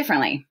everyone does it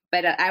differently,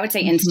 but I would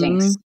say Mm-hmm.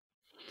 instincts.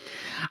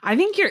 I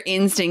think your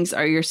instincts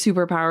are your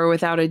superpower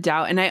without a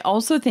doubt. And I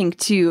also think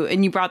too,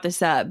 and you brought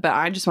this up, but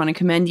I just want to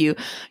commend you.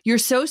 You're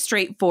so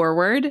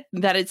straightforward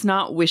that it's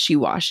not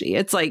wishy-washy.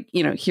 It's like,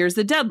 here's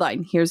the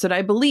deadline. Here's what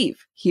I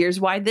believe.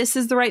 Here's why this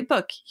is the right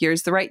book.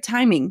 Here's the right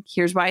timing.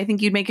 Here's why I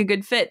think you'd make a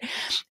good fit.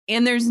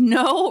 And there's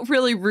no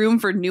really room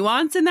for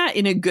nuance in that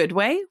in a good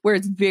way where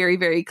it's very,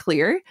 very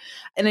clear.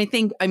 And I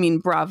think,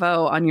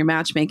 bravo on your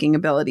matchmaking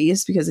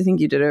abilities, because I think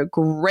you did a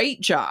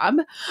great job.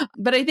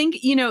 But I think,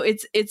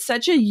 it's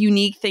such a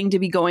unique thing to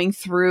be going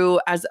through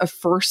as a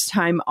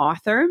first-time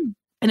author.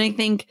 And I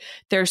think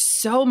there's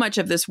so much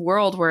of this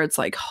world where it's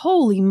like,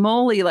 holy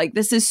moly, like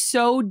this is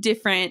so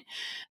different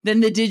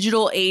than the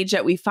digital age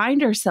that we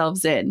find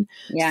ourselves in.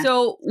 Yeah.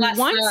 So once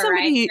slower,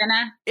 somebody,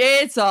 right,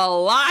 it's a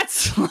lot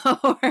slower,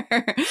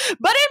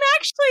 but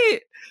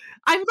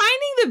I'm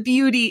finding the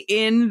beauty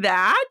in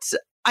that.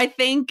 I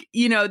think,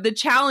 the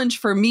challenge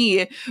for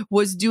me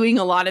was doing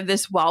a lot of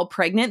this while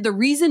pregnant. The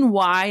reason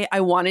why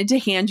I wanted to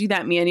hand you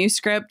that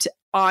manuscript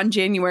on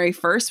January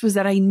 1st was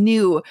that I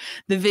knew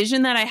the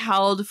vision that I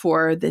held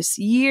for this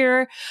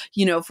year,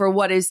 for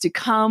what is to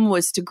come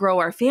was to grow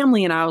our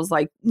family. And I was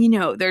like,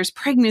 there's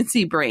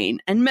pregnancy brain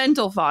and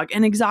mental fog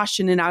and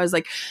exhaustion. And I was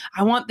like,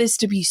 I want this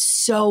to be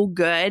so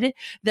good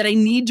that I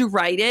need to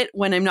write it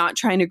when I'm not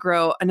trying to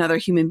grow another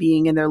human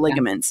being in their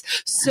ligaments.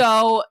 Yeah.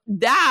 So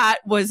that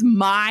was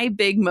my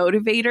big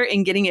motivator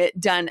in getting it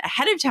done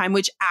ahead of time,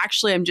 which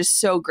actually I'm just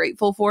so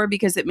grateful for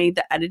because it made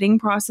the editing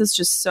process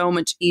just so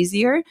much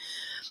easier.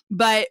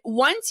 But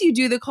once you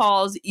do the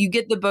calls, you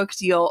get the book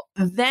deal,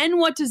 then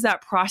what does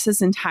that process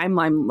and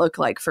timeline look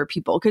like for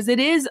people? Because it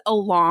is a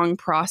long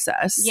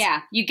process.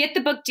 Yeah. You get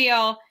the book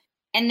deal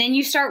and then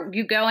you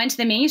go into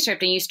the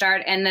manuscript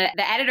and the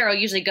editor will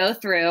usually go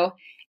through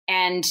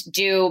and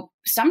do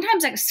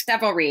sometimes like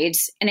several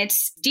reads, and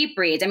it's deep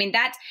reads.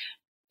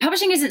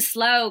 Publishing isn't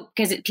slow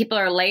because people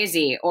are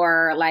lazy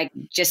or like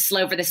just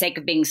slow for the sake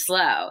of being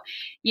slow.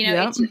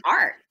 It's an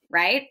art,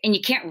 right? And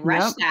you can't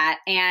rush that.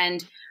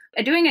 And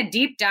doing a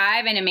deep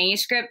dive in a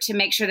manuscript to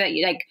make sure that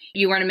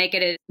you want to make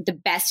it the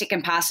best it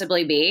can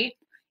possibly be.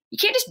 You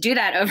can't just do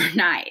that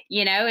overnight.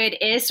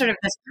 It is sort of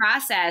this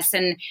process,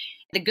 and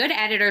the good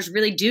editors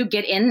really do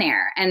get in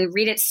there and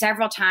read it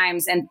several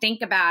times and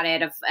think about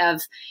it of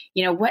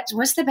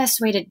what's the best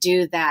way to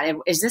do that?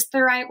 Is this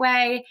the right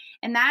way?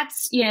 And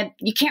that's,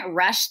 you can't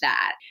rush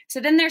that. So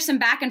then there's some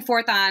back and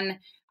forth on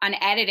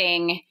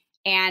editing,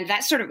 and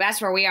that's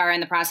where we are in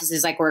the process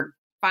is like we're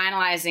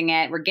finalizing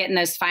it. We're getting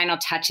those final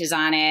touches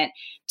on it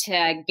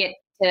to get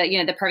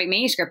to, the perfect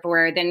manuscript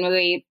where then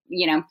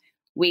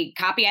we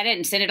copy edit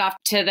and send it off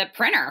to the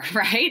printer,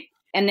 right?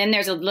 And then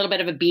there's a little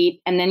bit of a beat,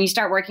 and then you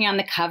start working on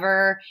the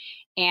cover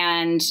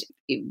and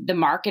the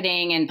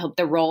marketing and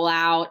the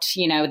rollout,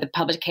 the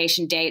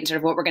publication date and sort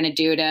of what we're going to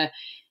do to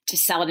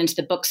sell it into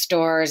the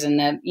bookstores and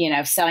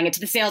selling it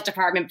to the sales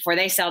department before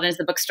they sell it into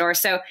the bookstore.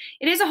 So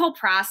it is a whole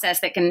process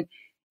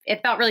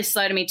it felt really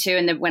slow to me too.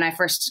 And when I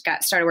first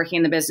started working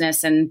in the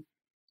business, and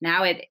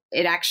now it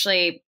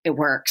actually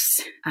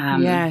works.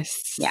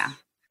 Yes. Yeah.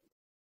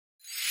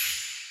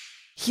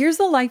 Here's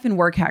the life and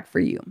work hack for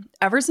you.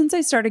 Ever since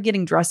I started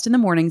getting dressed in the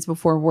mornings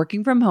before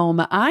working from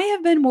home, I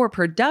have been more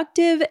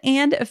productive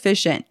and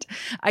efficient.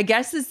 I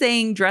guess the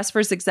saying dress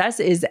for success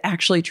is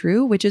actually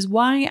true, which is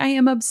why I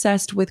am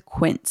obsessed with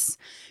Quince.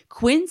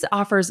 Quince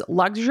offers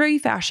luxury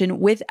fashion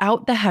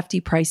without the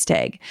hefty price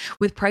tag.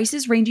 With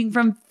prices ranging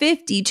from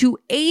 50 to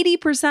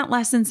 80%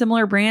 less than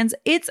similar brands,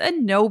 it's a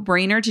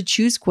no-brainer to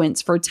choose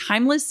Quince for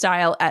timeless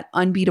style at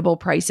unbeatable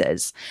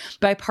prices.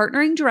 By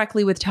partnering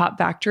directly with top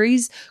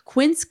factories,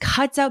 Quince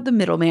cuts out the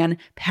middleman,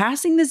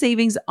 passing the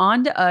savings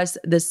on to us,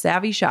 the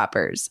savvy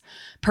shoppers.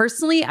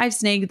 Personally, I've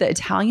snagged the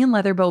Italian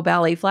leather bow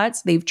ballet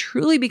flats. They've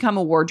truly become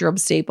a wardrobe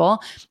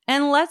staple.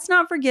 And let's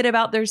not forget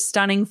about their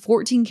stunning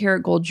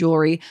 14-karat gold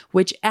jewelry,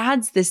 which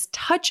adds this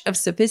touch of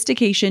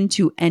sophistication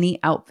to any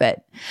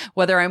outfit.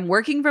 Whether I'm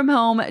working from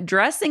home,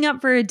 dressing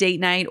up for a date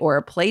night, or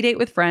a play date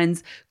with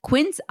friends,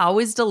 Quince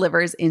always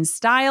delivers in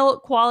style,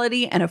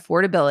 quality, and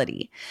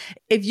affordability.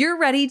 If you're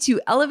ready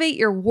to elevate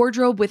your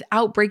wardrobe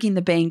without breaking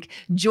the bank,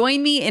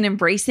 join me in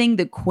embracing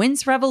the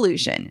Quince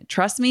revolution.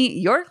 Trust me,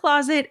 your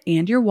closet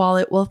and your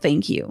wallet will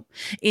thank you.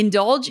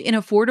 Indulge in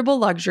affordable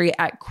luxury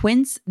at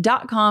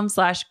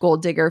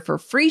quince.com/golddigger for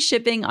free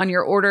shipping on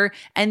your order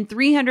and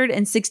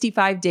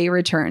 365-day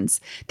returns.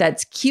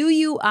 That's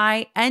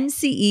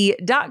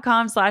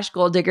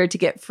QUINCE.com/golddigger to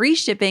get free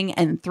shipping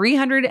and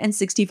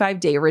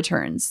 365-day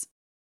returns.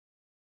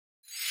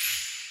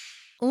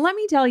 Let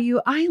me tell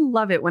you, I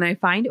love it when I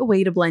find a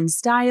way to blend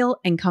style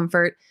and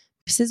comfort.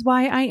 This is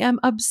why I am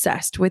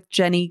obsessed with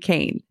Jenni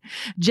Kayne.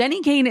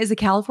 Jenni Kayne is a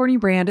California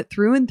brand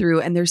through and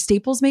through, and their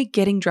staples make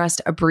getting dressed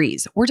a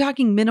breeze. We're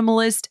talking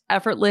minimalist,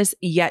 effortless,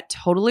 yet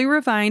totally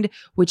refined,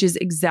 which is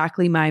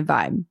exactly my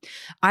vibe.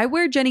 I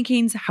wear Jenni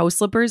Kayne's house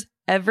slippers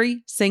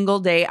every single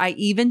day. I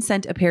even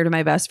sent a pair to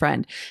my best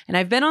friend, and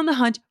I've been on the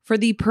hunt for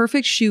the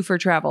perfect shoe for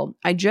travel.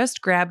 I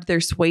just grabbed their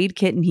suede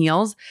kitten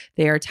heels.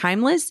 They are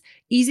timeless,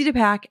 easy to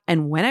pack,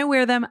 and when I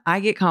wear them,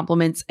 I get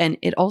compliments, and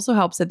it also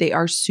helps that they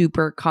are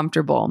super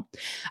comfortable.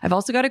 I've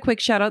also got a quick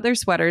shout out their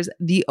sweaters.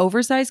 The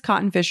oversized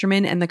cotton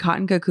fisherman and the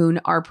cotton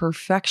cocoon are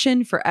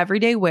perfection for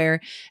everyday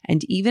wear,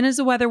 and even as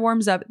the weather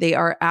warms up, they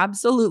are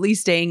absolutely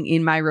staying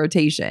in my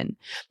rotation.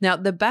 Now,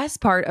 the best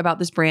part about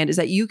this brand is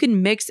that you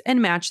can mix and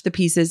match the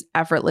pieces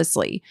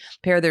effortlessly.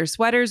 Pair their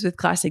sweaters with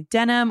classic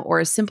denim or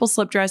a simple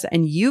slip dress,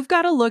 and you've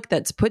got a look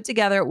that's put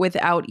together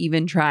without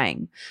even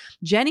trying.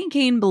 Jenny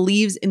Kane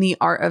believes in the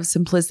art of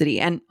simplicity,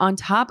 and on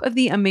top of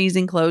the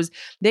amazing clothes,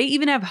 they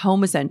even have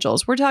home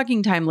essentials. We're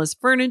talking timeless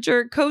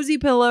furniture, cozy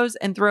pillows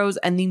and throws,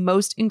 and the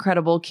most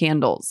incredible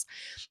candles.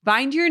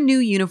 Find your new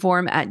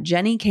uniform at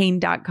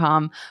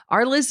jennykane.com.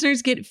 Our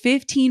listeners get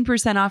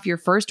 15% off your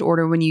first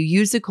order when you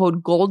use the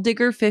code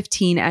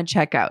GOLDDIGGER15 at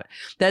checkout.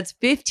 That's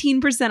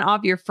 15%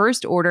 off your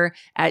first order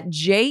at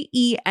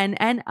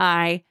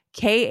JENNIKAYNE.com,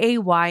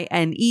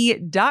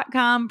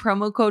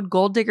 promo code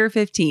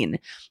GOLDDIGGER15.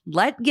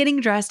 Let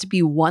getting dressed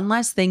be one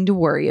less thing to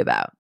worry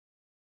about.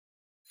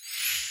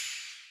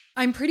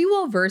 I'm pretty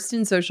well versed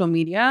in social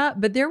media,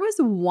 but there was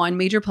one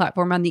major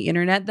platform on the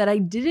internet that I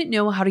didn't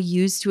know how to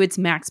use to its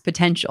max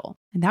potential,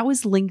 and that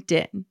was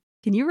LinkedIn.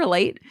 Can you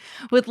relate?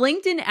 With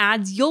LinkedIn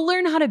ads, you'll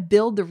learn how to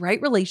build the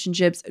right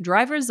relationships,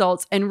 drive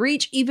results, and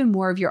reach even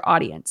more of your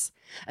audience.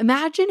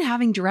 Imagine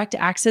having direct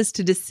access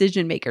to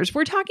decision makers.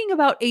 We're talking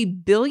about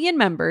 1 billion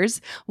members,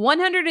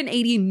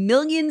 180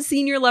 million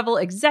senior level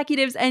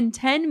executives, and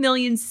 10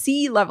 million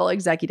C-level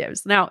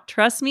executives. Now,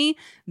 trust me,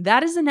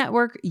 that is a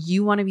network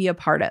you want to be a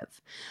part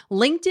of.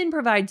 LinkedIn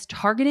provides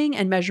targeting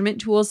and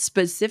measurement tools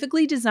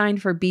specifically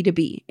designed for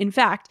B2B. In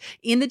fact,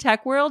 in the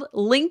tech world,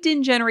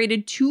 LinkedIn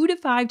generated 2 to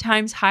 5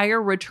 times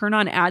higher return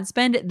on ad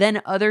spend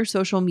than other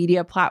social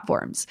media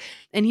platforms.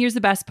 And here's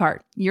the best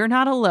part. You're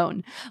not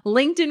alone.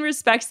 LinkedIn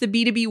respects the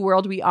B2B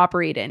world we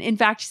operate in. In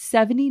fact,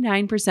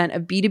 79%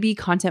 of B2B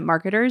content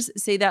marketers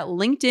say that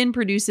LinkedIn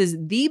produces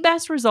the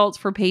best results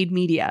for paid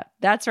media.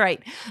 That's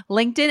right.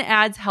 LinkedIn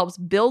ads helps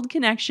build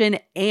connection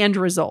and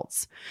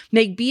results.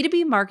 Make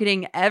B2B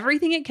marketing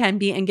everything it can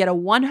be and get a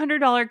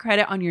 $100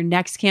 credit on your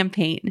next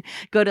campaign.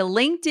 Go to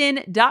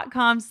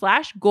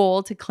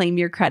linkedin.com/goal to claim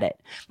your credit.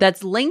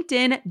 That's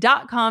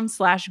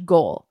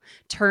linkedin.com/goal.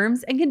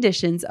 Terms and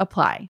conditions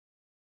apply.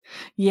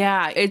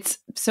 Yeah, it's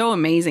so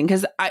amazing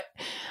because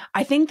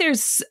I think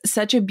there's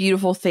such a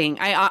beautiful thing.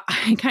 I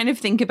kind of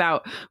think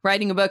about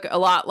writing a book a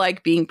lot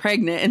like being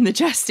pregnant in the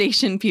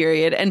gestation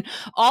period and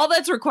all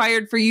that's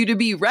required for you to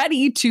be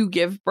ready to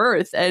give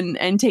birth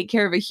and take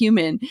care of a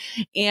human.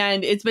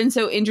 And it's been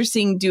so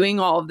interesting doing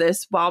all of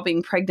this while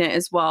being pregnant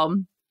as well.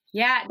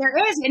 Yeah, there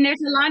is. And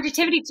there's a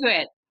longevity to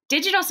it.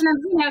 Digital,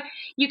 sometimes,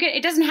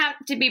 it doesn't have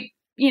to be,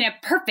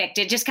 perfect.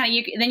 It just kind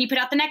of, then you put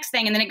out the next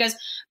thing and then it goes,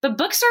 but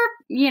books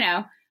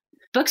are,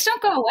 books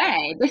don't go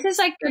away. This is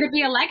like going to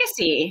be a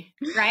legacy,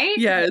 right?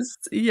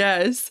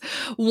 Yes.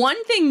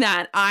 One thing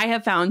that I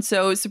have found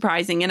so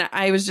surprising, and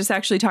I was just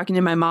actually talking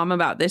to my mom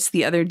about this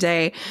the other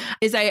day,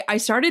 is I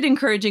started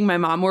encouraging my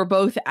mom. We're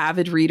both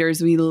avid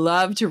readers. We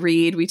love to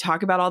read. We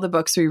talk about all the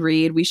books we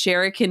read. We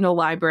share a Kindle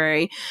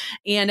library.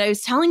 And I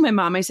was telling my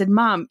mom, I said,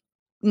 Mom,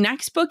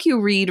 next book you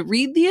read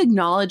the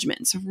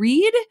acknowledgments.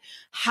 Read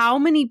how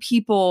many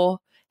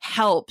people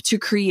help to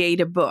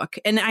create a book.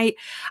 And I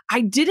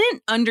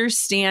didn't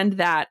understand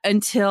that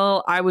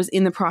until I was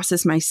in the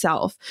process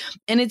myself.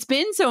 And it's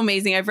been so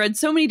amazing. I've read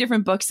so many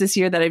different books this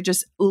year that I've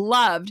just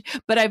loved,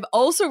 but I've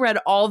also read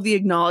all the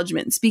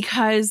acknowledgments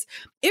because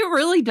it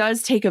really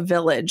does take a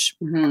village.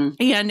 Mm-hmm.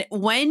 And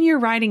when you're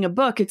writing a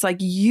book, it's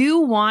like you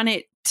want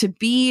it to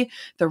be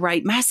the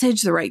right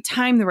message, the right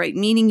time, the right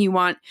meaning. You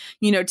want,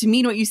 to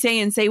mean what you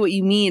say and say what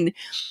you mean.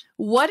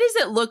 What does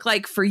it look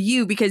like for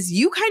you? Because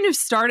you kind of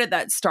start at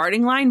that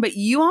starting line, but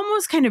you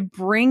almost kind of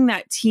bring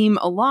that team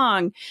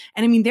along.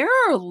 And I mean, there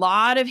are a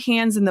lot of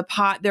hands in the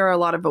pot. There are a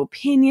lot of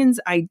opinions,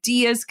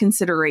 ideas,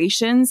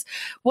 considerations.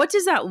 What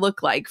does that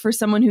look like for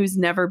someone who's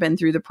never been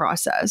through the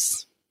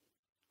process?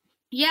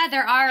 Yeah,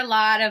 there are a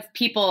lot of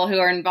people who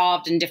are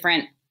involved in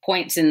different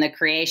points in the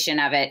creation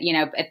of it,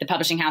 at the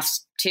publishing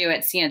house too.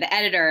 It's, the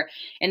editor,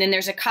 and then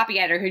there's a copy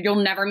editor who you'll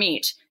never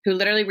meet, who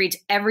literally reads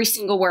every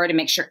single word and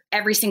makes sure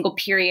every single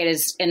period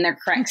is in their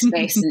correct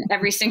space and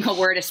every single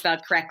word is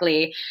spelled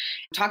correctly.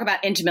 Talk about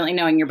intimately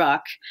knowing your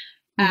book.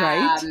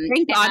 Right.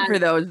 Thank God for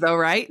those though,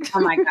 right? Oh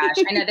my gosh.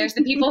 I know there's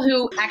the people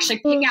who actually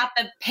pick out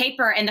the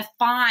paper and the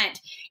font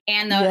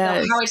and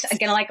how it's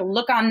going to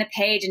look on the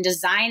page and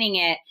designing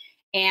it.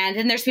 And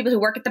then there's people who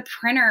work at the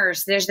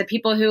printers. There's the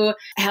people who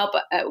help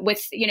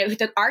with,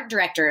 the art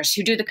directors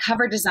who do the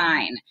cover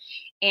design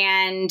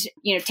and,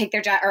 take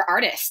their job, or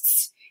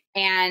artists.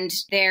 And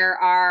there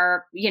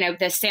are,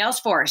 the sales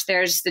force.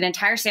 There's an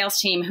entire sales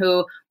team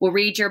who will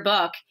read your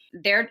book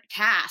they're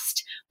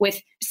tasked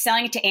with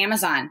selling it to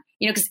Amazon.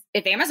 Because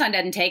if Amazon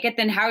doesn't take it,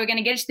 then how are we going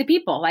to get it to the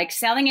people? Like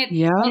selling it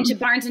into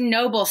Barnes and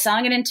Noble,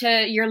 selling it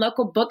into your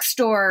local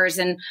bookstores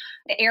and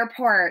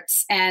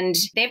airports. And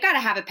they've got to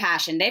have a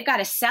passion. They've got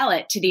to sell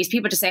it to these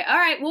people to say, all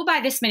right, we'll buy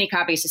this many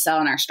copies to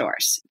sell in our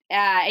stores.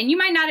 And you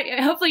might not,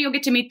 hopefully you'll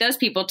get to meet those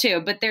people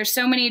too, but there's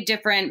so many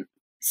different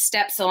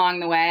steps along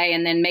the way,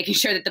 and then making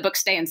sure that the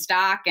books stay in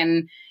stock.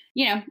 And,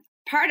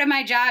 part of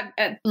my job,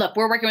 look,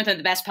 we're working with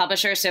the best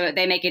publishers, so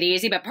they make it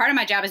easy, but part of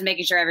my job is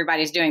making sure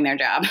everybody's doing their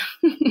job.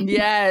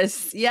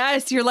 Yes.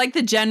 You're like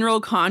the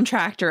general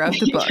contractor of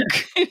the book.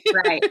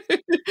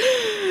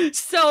 Right.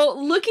 So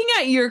looking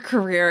at your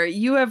career,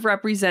 you have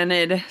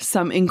represented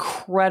some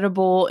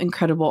incredible,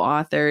 incredible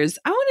authors.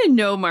 I want to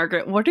know,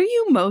 Margaret, what are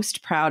you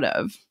most proud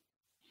of?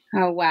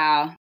 Oh,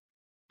 wow.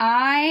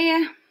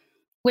 I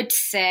would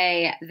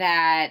say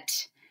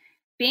that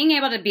being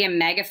able to be a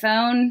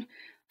megaphone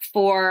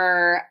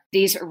for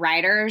these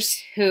writers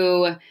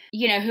who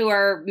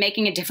are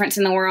making a difference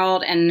in the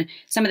world, and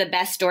some of the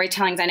best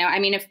storytellings I know. I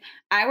mean, if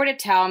I were to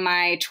tell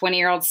my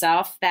 20-year-old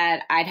self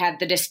that I'd have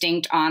the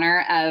distinct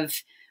honor of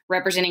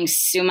representing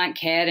Sue Monk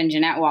Kidd and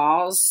Jeanette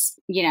Walls,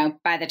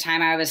 by the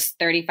time I was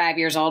 35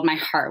 years old, my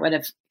heart would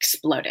have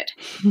exploded.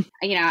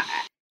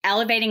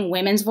 Elevating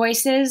women's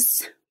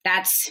voices,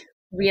 that's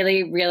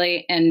really,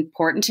 really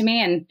important to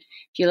me. And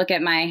if you look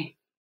at my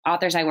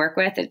authors I work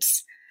with,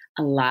 it's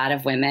a lot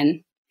of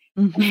women.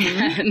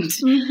 And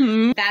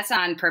that's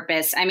on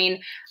purpose. I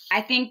mean,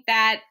 I think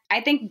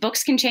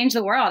books can change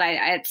the world.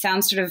 It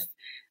sounds sort of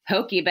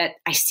hokey, but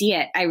I see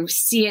it. I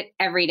see it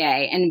every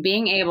day. And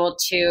being able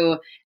to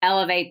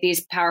elevate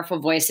these powerful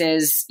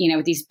voices,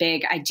 with these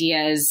big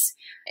ideas,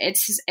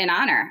 it's an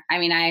honor. I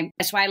mean,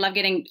 that's why I love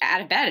getting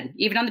out of bed,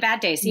 even on the bad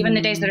days, even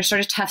the days that are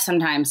sort of tough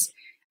sometimes.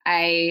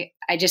 I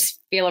just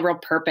feel a real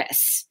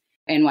purpose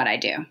in what I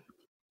do.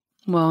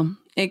 Well,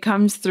 it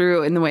comes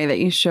through in the way that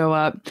you show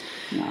up.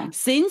 Yeah.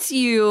 Since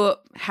you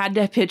had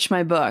to pitch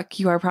my book,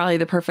 you are probably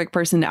the perfect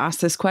person to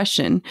ask this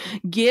question.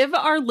 Give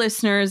our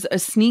listeners a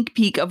sneak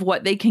peek of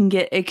what they can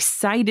get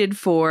excited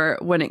for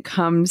when it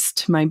comes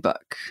to my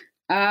book.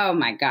 Oh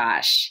my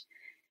gosh.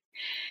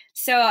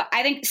 So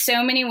I think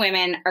so many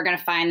women are going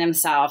to find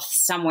themselves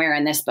somewhere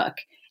in this book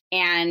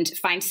and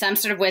find some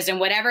sort of wisdom,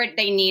 whatever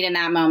they need in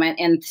that moment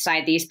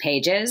inside these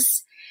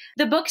pages.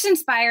 The book's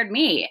inspired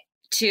me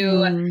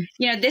to,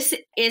 this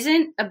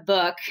isn't a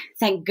book,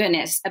 thank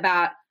goodness,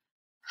 about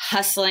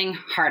hustling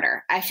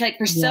harder. I feel like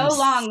for so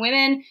long,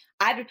 women,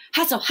 I'd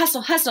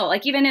hustle.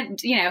 Like even,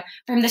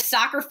 from the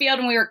soccer field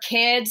when we were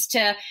kids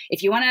to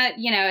if you want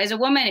to, as a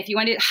woman, if you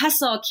want to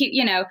hustle, keep,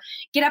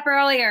 get up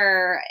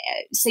earlier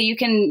so you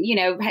can,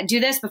 do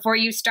this before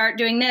you start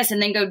doing this,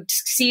 and then go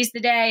seize the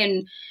day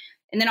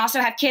and then also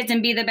have kids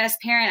and be the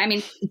best parent. I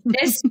mean,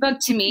 this book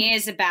to me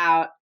is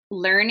about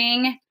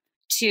learning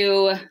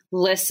to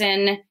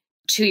listen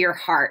to your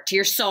heart, to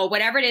your soul,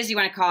 whatever it is you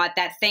want to call it,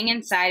 that thing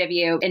inside of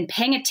you, and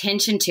paying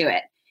attention to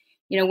it.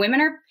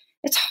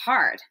 It's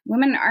hard.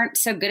 Women aren't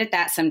so good at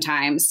that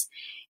sometimes.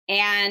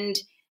 And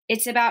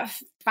it's about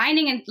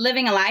finding and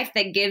living a life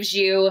that gives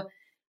you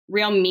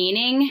real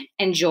meaning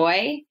and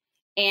joy.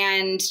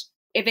 And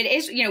if it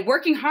is,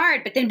 working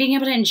hard, but then being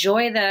able to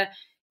enjoy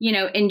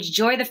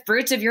the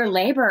fruits of your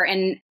labor.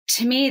 And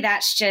to me,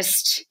 that's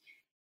just,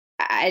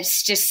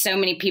 it's just so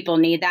many people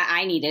need that.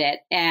 I needed it.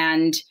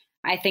 And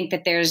I think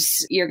that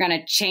you're going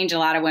to change a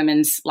lot of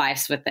women's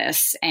lives with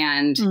this.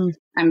 And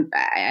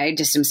I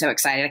just am so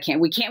excited.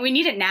 We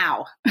need it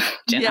now.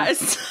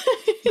 Yes.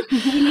 We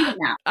need it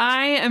now.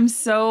 I am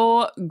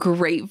so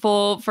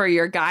grateful for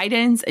your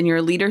guidance and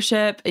your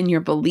leadership and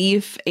your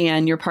belief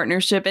and your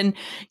partnership. And,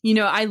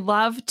 I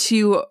love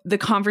the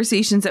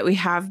conversations that we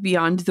have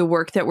beyond the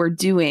work that we're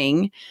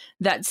doing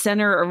that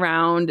center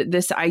around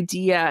this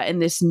idea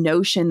and this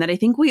notion that I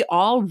think we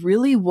all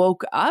really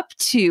woke up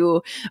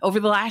to over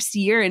the last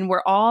year. And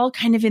we're all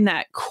kind of in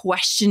that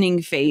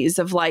questioning phase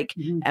of like,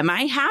 am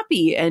I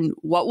happy? And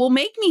what will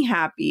make me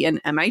happy?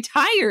 And am I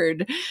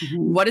tired?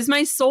 What does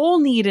my soul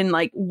need? And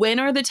like, when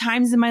are the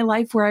times in my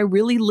life where I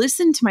really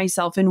listen to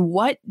myself, and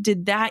what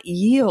did that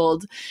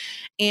yield?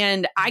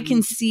 And I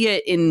can see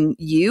it in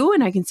you,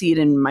 and I can see it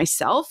in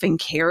myself and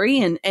Carrie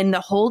and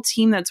the whole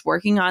team that's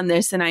working on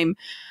this. And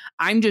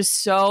I'm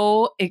just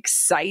so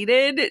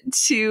excited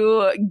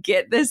to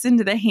get this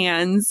into the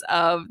hands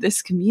of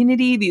this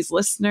community, these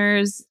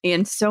listeners,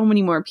 and so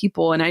many more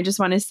people. And I just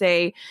want to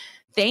say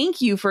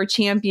thank you for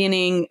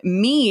championing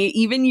me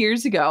even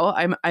years ago.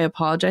 I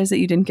apologize that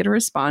you didn't get a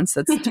response.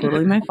 That's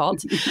totally my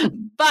fault.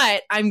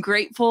 But I'm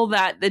grateful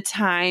that the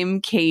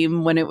time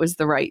came when it was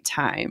the right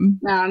time.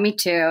 No, me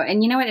too.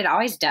 And you know what? It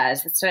always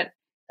does. That's what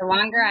the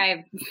longer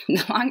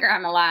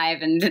I'm alive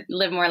and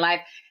live more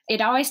life,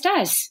 it always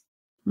does.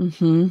 So,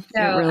 it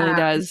really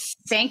does.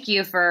 Thank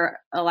you for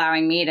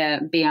allowing me to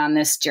be on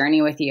this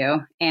journey with you.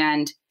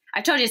 And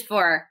I've told you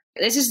before,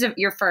 this is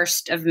your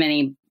first of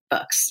many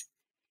books.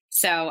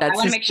 So that's I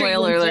want to make sure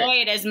you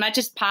enjoy it as much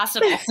as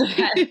possible so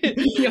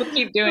that you'll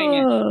keep doing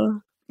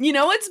it. You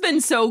know what's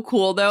been so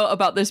cool though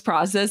about this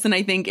process, and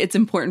I think it's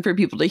important for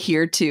people to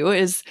hear too,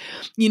 is,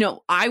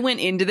 I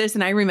went into this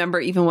and I remember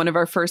even one of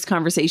our first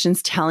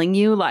conversations telling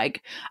you,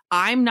 like,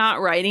 I'm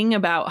not writing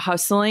about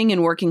hustling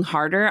and working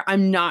harder.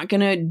 I'm not going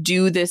to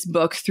do this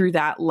book through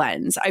that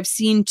lens. I've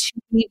seen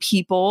too many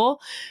people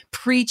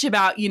preach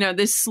about,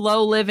 this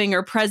slow living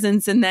or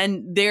presence, and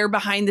then their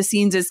behind the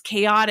scenes is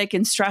chaotic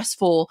and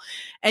stressful.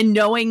 And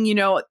knowing,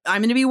 I'm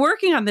going to be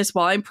working on this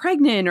while I'm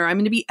pregnant, or I'm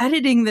going to be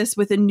editing this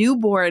with a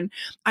newborn.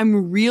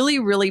 I'm really,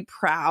 really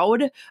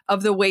proud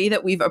of the way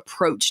that we've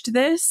approached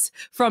this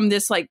from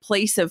this like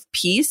place of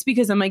peace,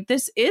 because I'm like,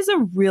 this is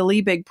a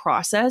really big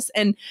process.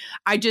 And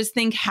I just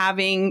think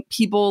having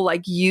people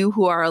like you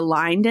who are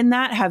aligned in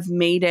that have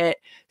made it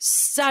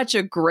such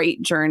a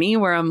great journey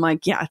where I'm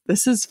like, yeah,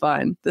 this is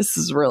fun. This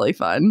is really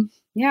fun.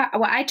 Yeah.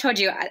 Well, I told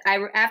you,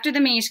 I after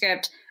the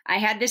manuscript, I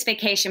had this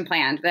vacation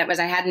planned. That was,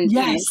 I hadn't,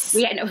 yes.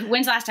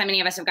 When's the last time any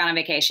of us have gone on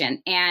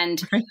vacation?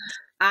 And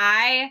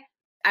I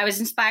was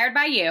inspired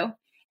by you.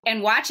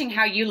 And watching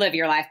how you live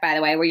your life, by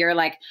the way, where you're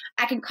like,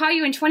 I can call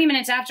you in 20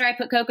 minutes after I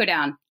put Coco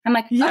down. I'm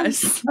like,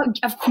 yes,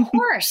 of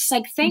course.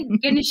 Like,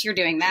 thank goodness you're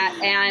doing that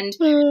and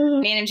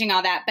managing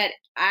all that. But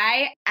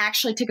I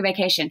actually took a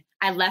vacation.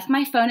 I left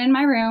my phone in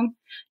my room.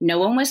 No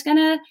one was going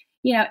to,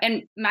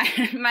 and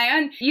my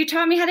own, you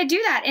taught me how to do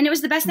that. And it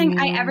was the best thing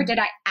I ever did.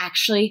 I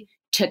actually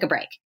took a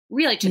break,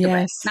 really took a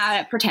break,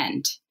 not a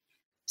pretend.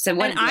 So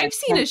and I've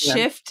seen a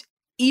shift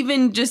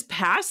even just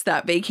past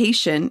that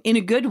vacation in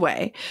a good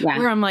way,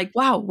 where I'm like,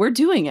 wow, we're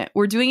doing it.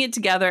 We're doing it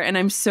together. And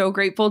I'm so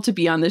grateful to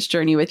be on this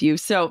journey with you.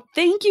 So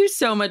thank you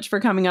so much for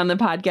coming on the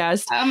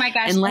podcast. Oh my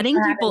gosh. And letting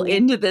people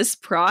into this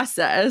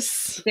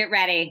process. Get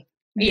ready.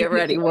 Get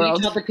ready, world.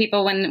 You told the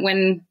people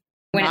when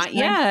not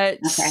yet.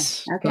 Okay.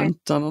 Dun,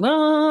 dun,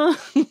 dun,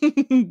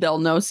 dun. They'll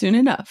know soon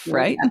enough,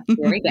 right?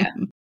 Here we go.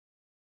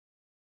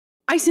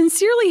 I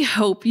sincerely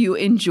hope you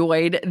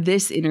enjoyed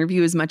this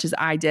interview as much as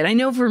I did. I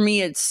know for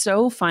me, it's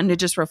so fun to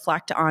just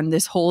reflect on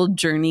this whole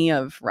journey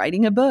of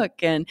writing a book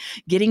and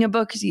getting a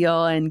book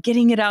deal and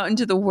getting it out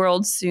into the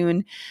world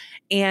soon.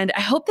 And I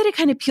hope that it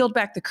kind of peeled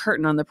back the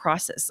curtain on the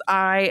process.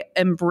 I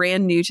am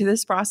brand new to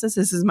this process.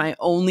 This is my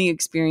only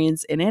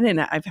experience in it. And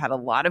I've had a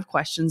lot of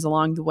questions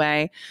along the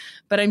way.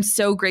 But I'm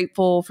so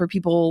grateful for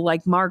people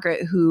like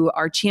Margaret who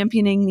are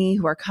championing me,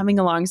 who are coming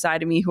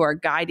alongside of me, who are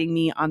guiding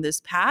me on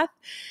this path.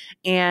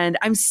 And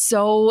I'm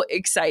so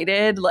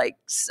excited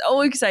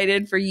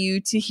for you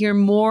to hear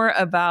more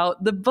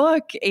about the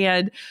book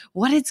and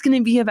what it's going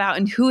to be about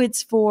and who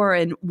it's for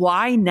and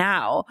why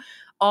now.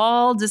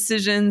 All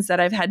decisions that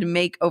I've had to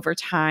make over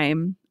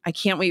time. I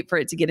can't wait for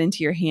it to get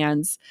into your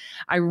hands.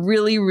 I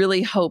really,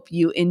 really hope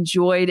you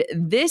enjoyed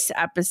this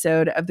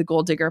episode of the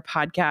Goal Digger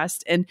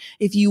podcast. And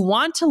if you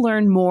want to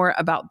learn more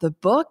about the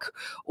book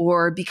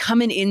or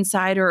become an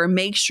insider or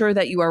make sure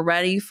that you are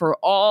ready for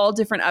all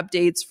different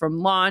updates from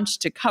launch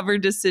to cover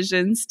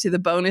decisions to the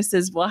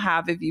bonuses we'll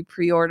have if you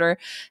pre-order,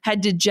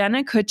 head to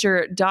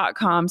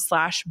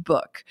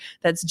jennakutcher.com/book.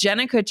 That's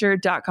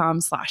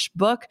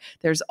jennakutcher.com/book.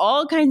 There's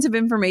all kinds of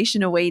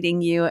information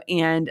awaiting you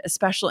and a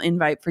special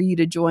invite for you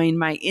to join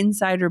my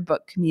insider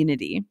book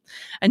community.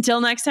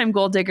 Until next time,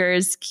 goal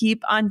diggers,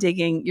 keep on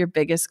digging your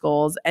biggest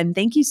goals. And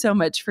thank you so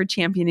much for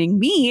championing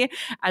me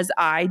as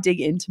I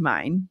dig into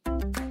mine.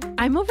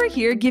 I'm over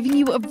here giving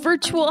you a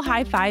virtual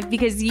high five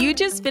because you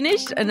just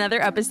finished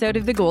another episode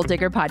of the Goal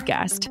Digger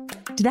podcast.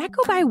 Did that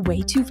go by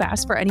way too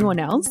fast for anyone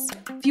else?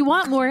 If you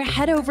want more,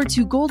 head over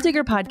to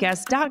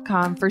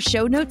goaldiggerpodcast.com for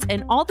show notes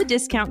and all the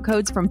discount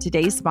codes from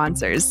today's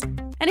sponsors.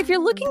 And if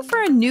you're looking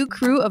for a new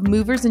crew of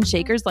movers and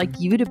shakers like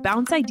you to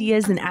bounce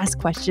ideas and ask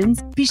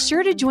questions, be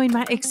sure to join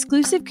my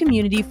exclusive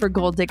community for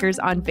Goal Diggers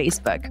on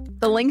Facebook.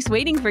 The link's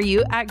waiting for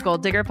you at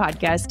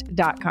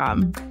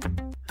goaldiggerpodcast.com.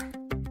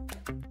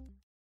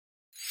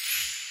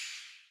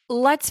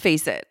 Let's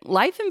face it,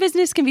 life and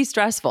business can be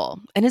stressful,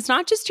 and it's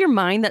not just your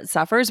mind that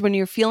suffers when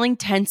you're feeling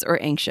tense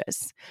or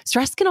anxious.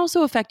 Stress can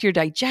also affect your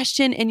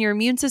digestion and your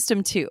immune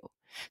system too.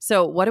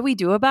 So what do we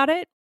do about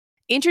it?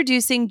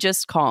 Introducing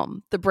Just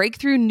Calm, the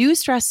breakthrough new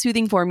stress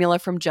soothing formula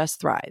from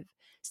Just Thrive.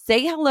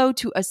 Say hello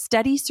to a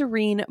steady,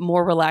 serene,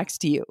 more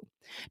relaxed you.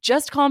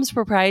 Just Calm's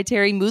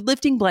proprietary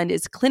mood-lifting blend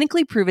is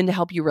clinically proven to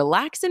help you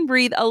relax and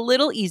breathe a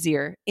little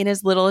easier in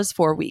as little as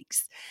 4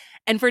 weeks.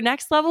 And for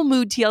next level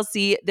mood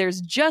TLC,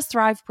 there's Just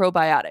Thrive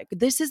Probiotic.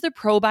 This is the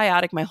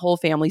probiotic my whole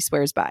family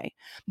swears by.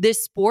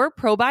 This spore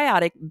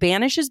probiotic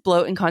banishes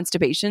bloat and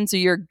constipation so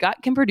your gut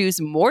can produce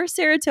more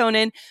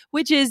serotonin,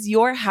 which is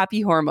your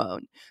happy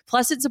hormone.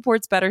 Plus, it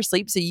supports better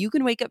sleep so you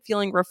can wake up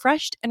feeling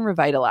refreshed and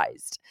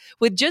revitalized.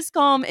 With Just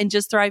Calm and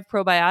Just Thrive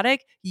Probiotic,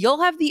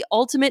 you'll have the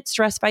ultimate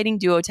stress fighting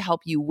duo to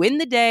help you win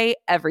the day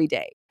every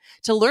day.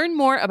 To learn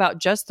more about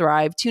Just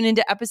Thrive, tune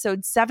into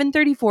episode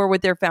 734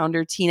 with their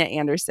founder, Tina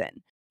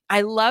Anderson.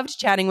 I loved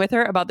chatting with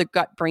her about the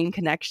gut-brain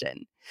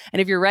connection.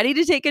 And if you're ready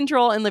to take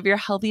control and live your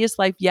healthiest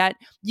life yet,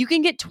 you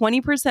can get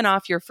 20%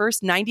 off your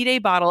first 90-day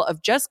bottle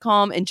of Just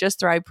Calm and Just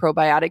Thrive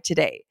Probiotic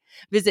today.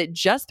 Visit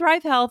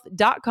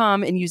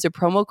justthrivehealth.com and use a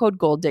promo code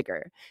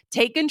GOLDDIGGER.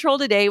 Take control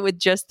today with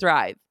Just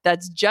Thrive.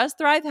 That's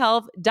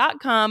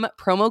justthrivehealth.com,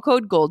 promo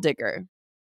code GOLDDIGGER.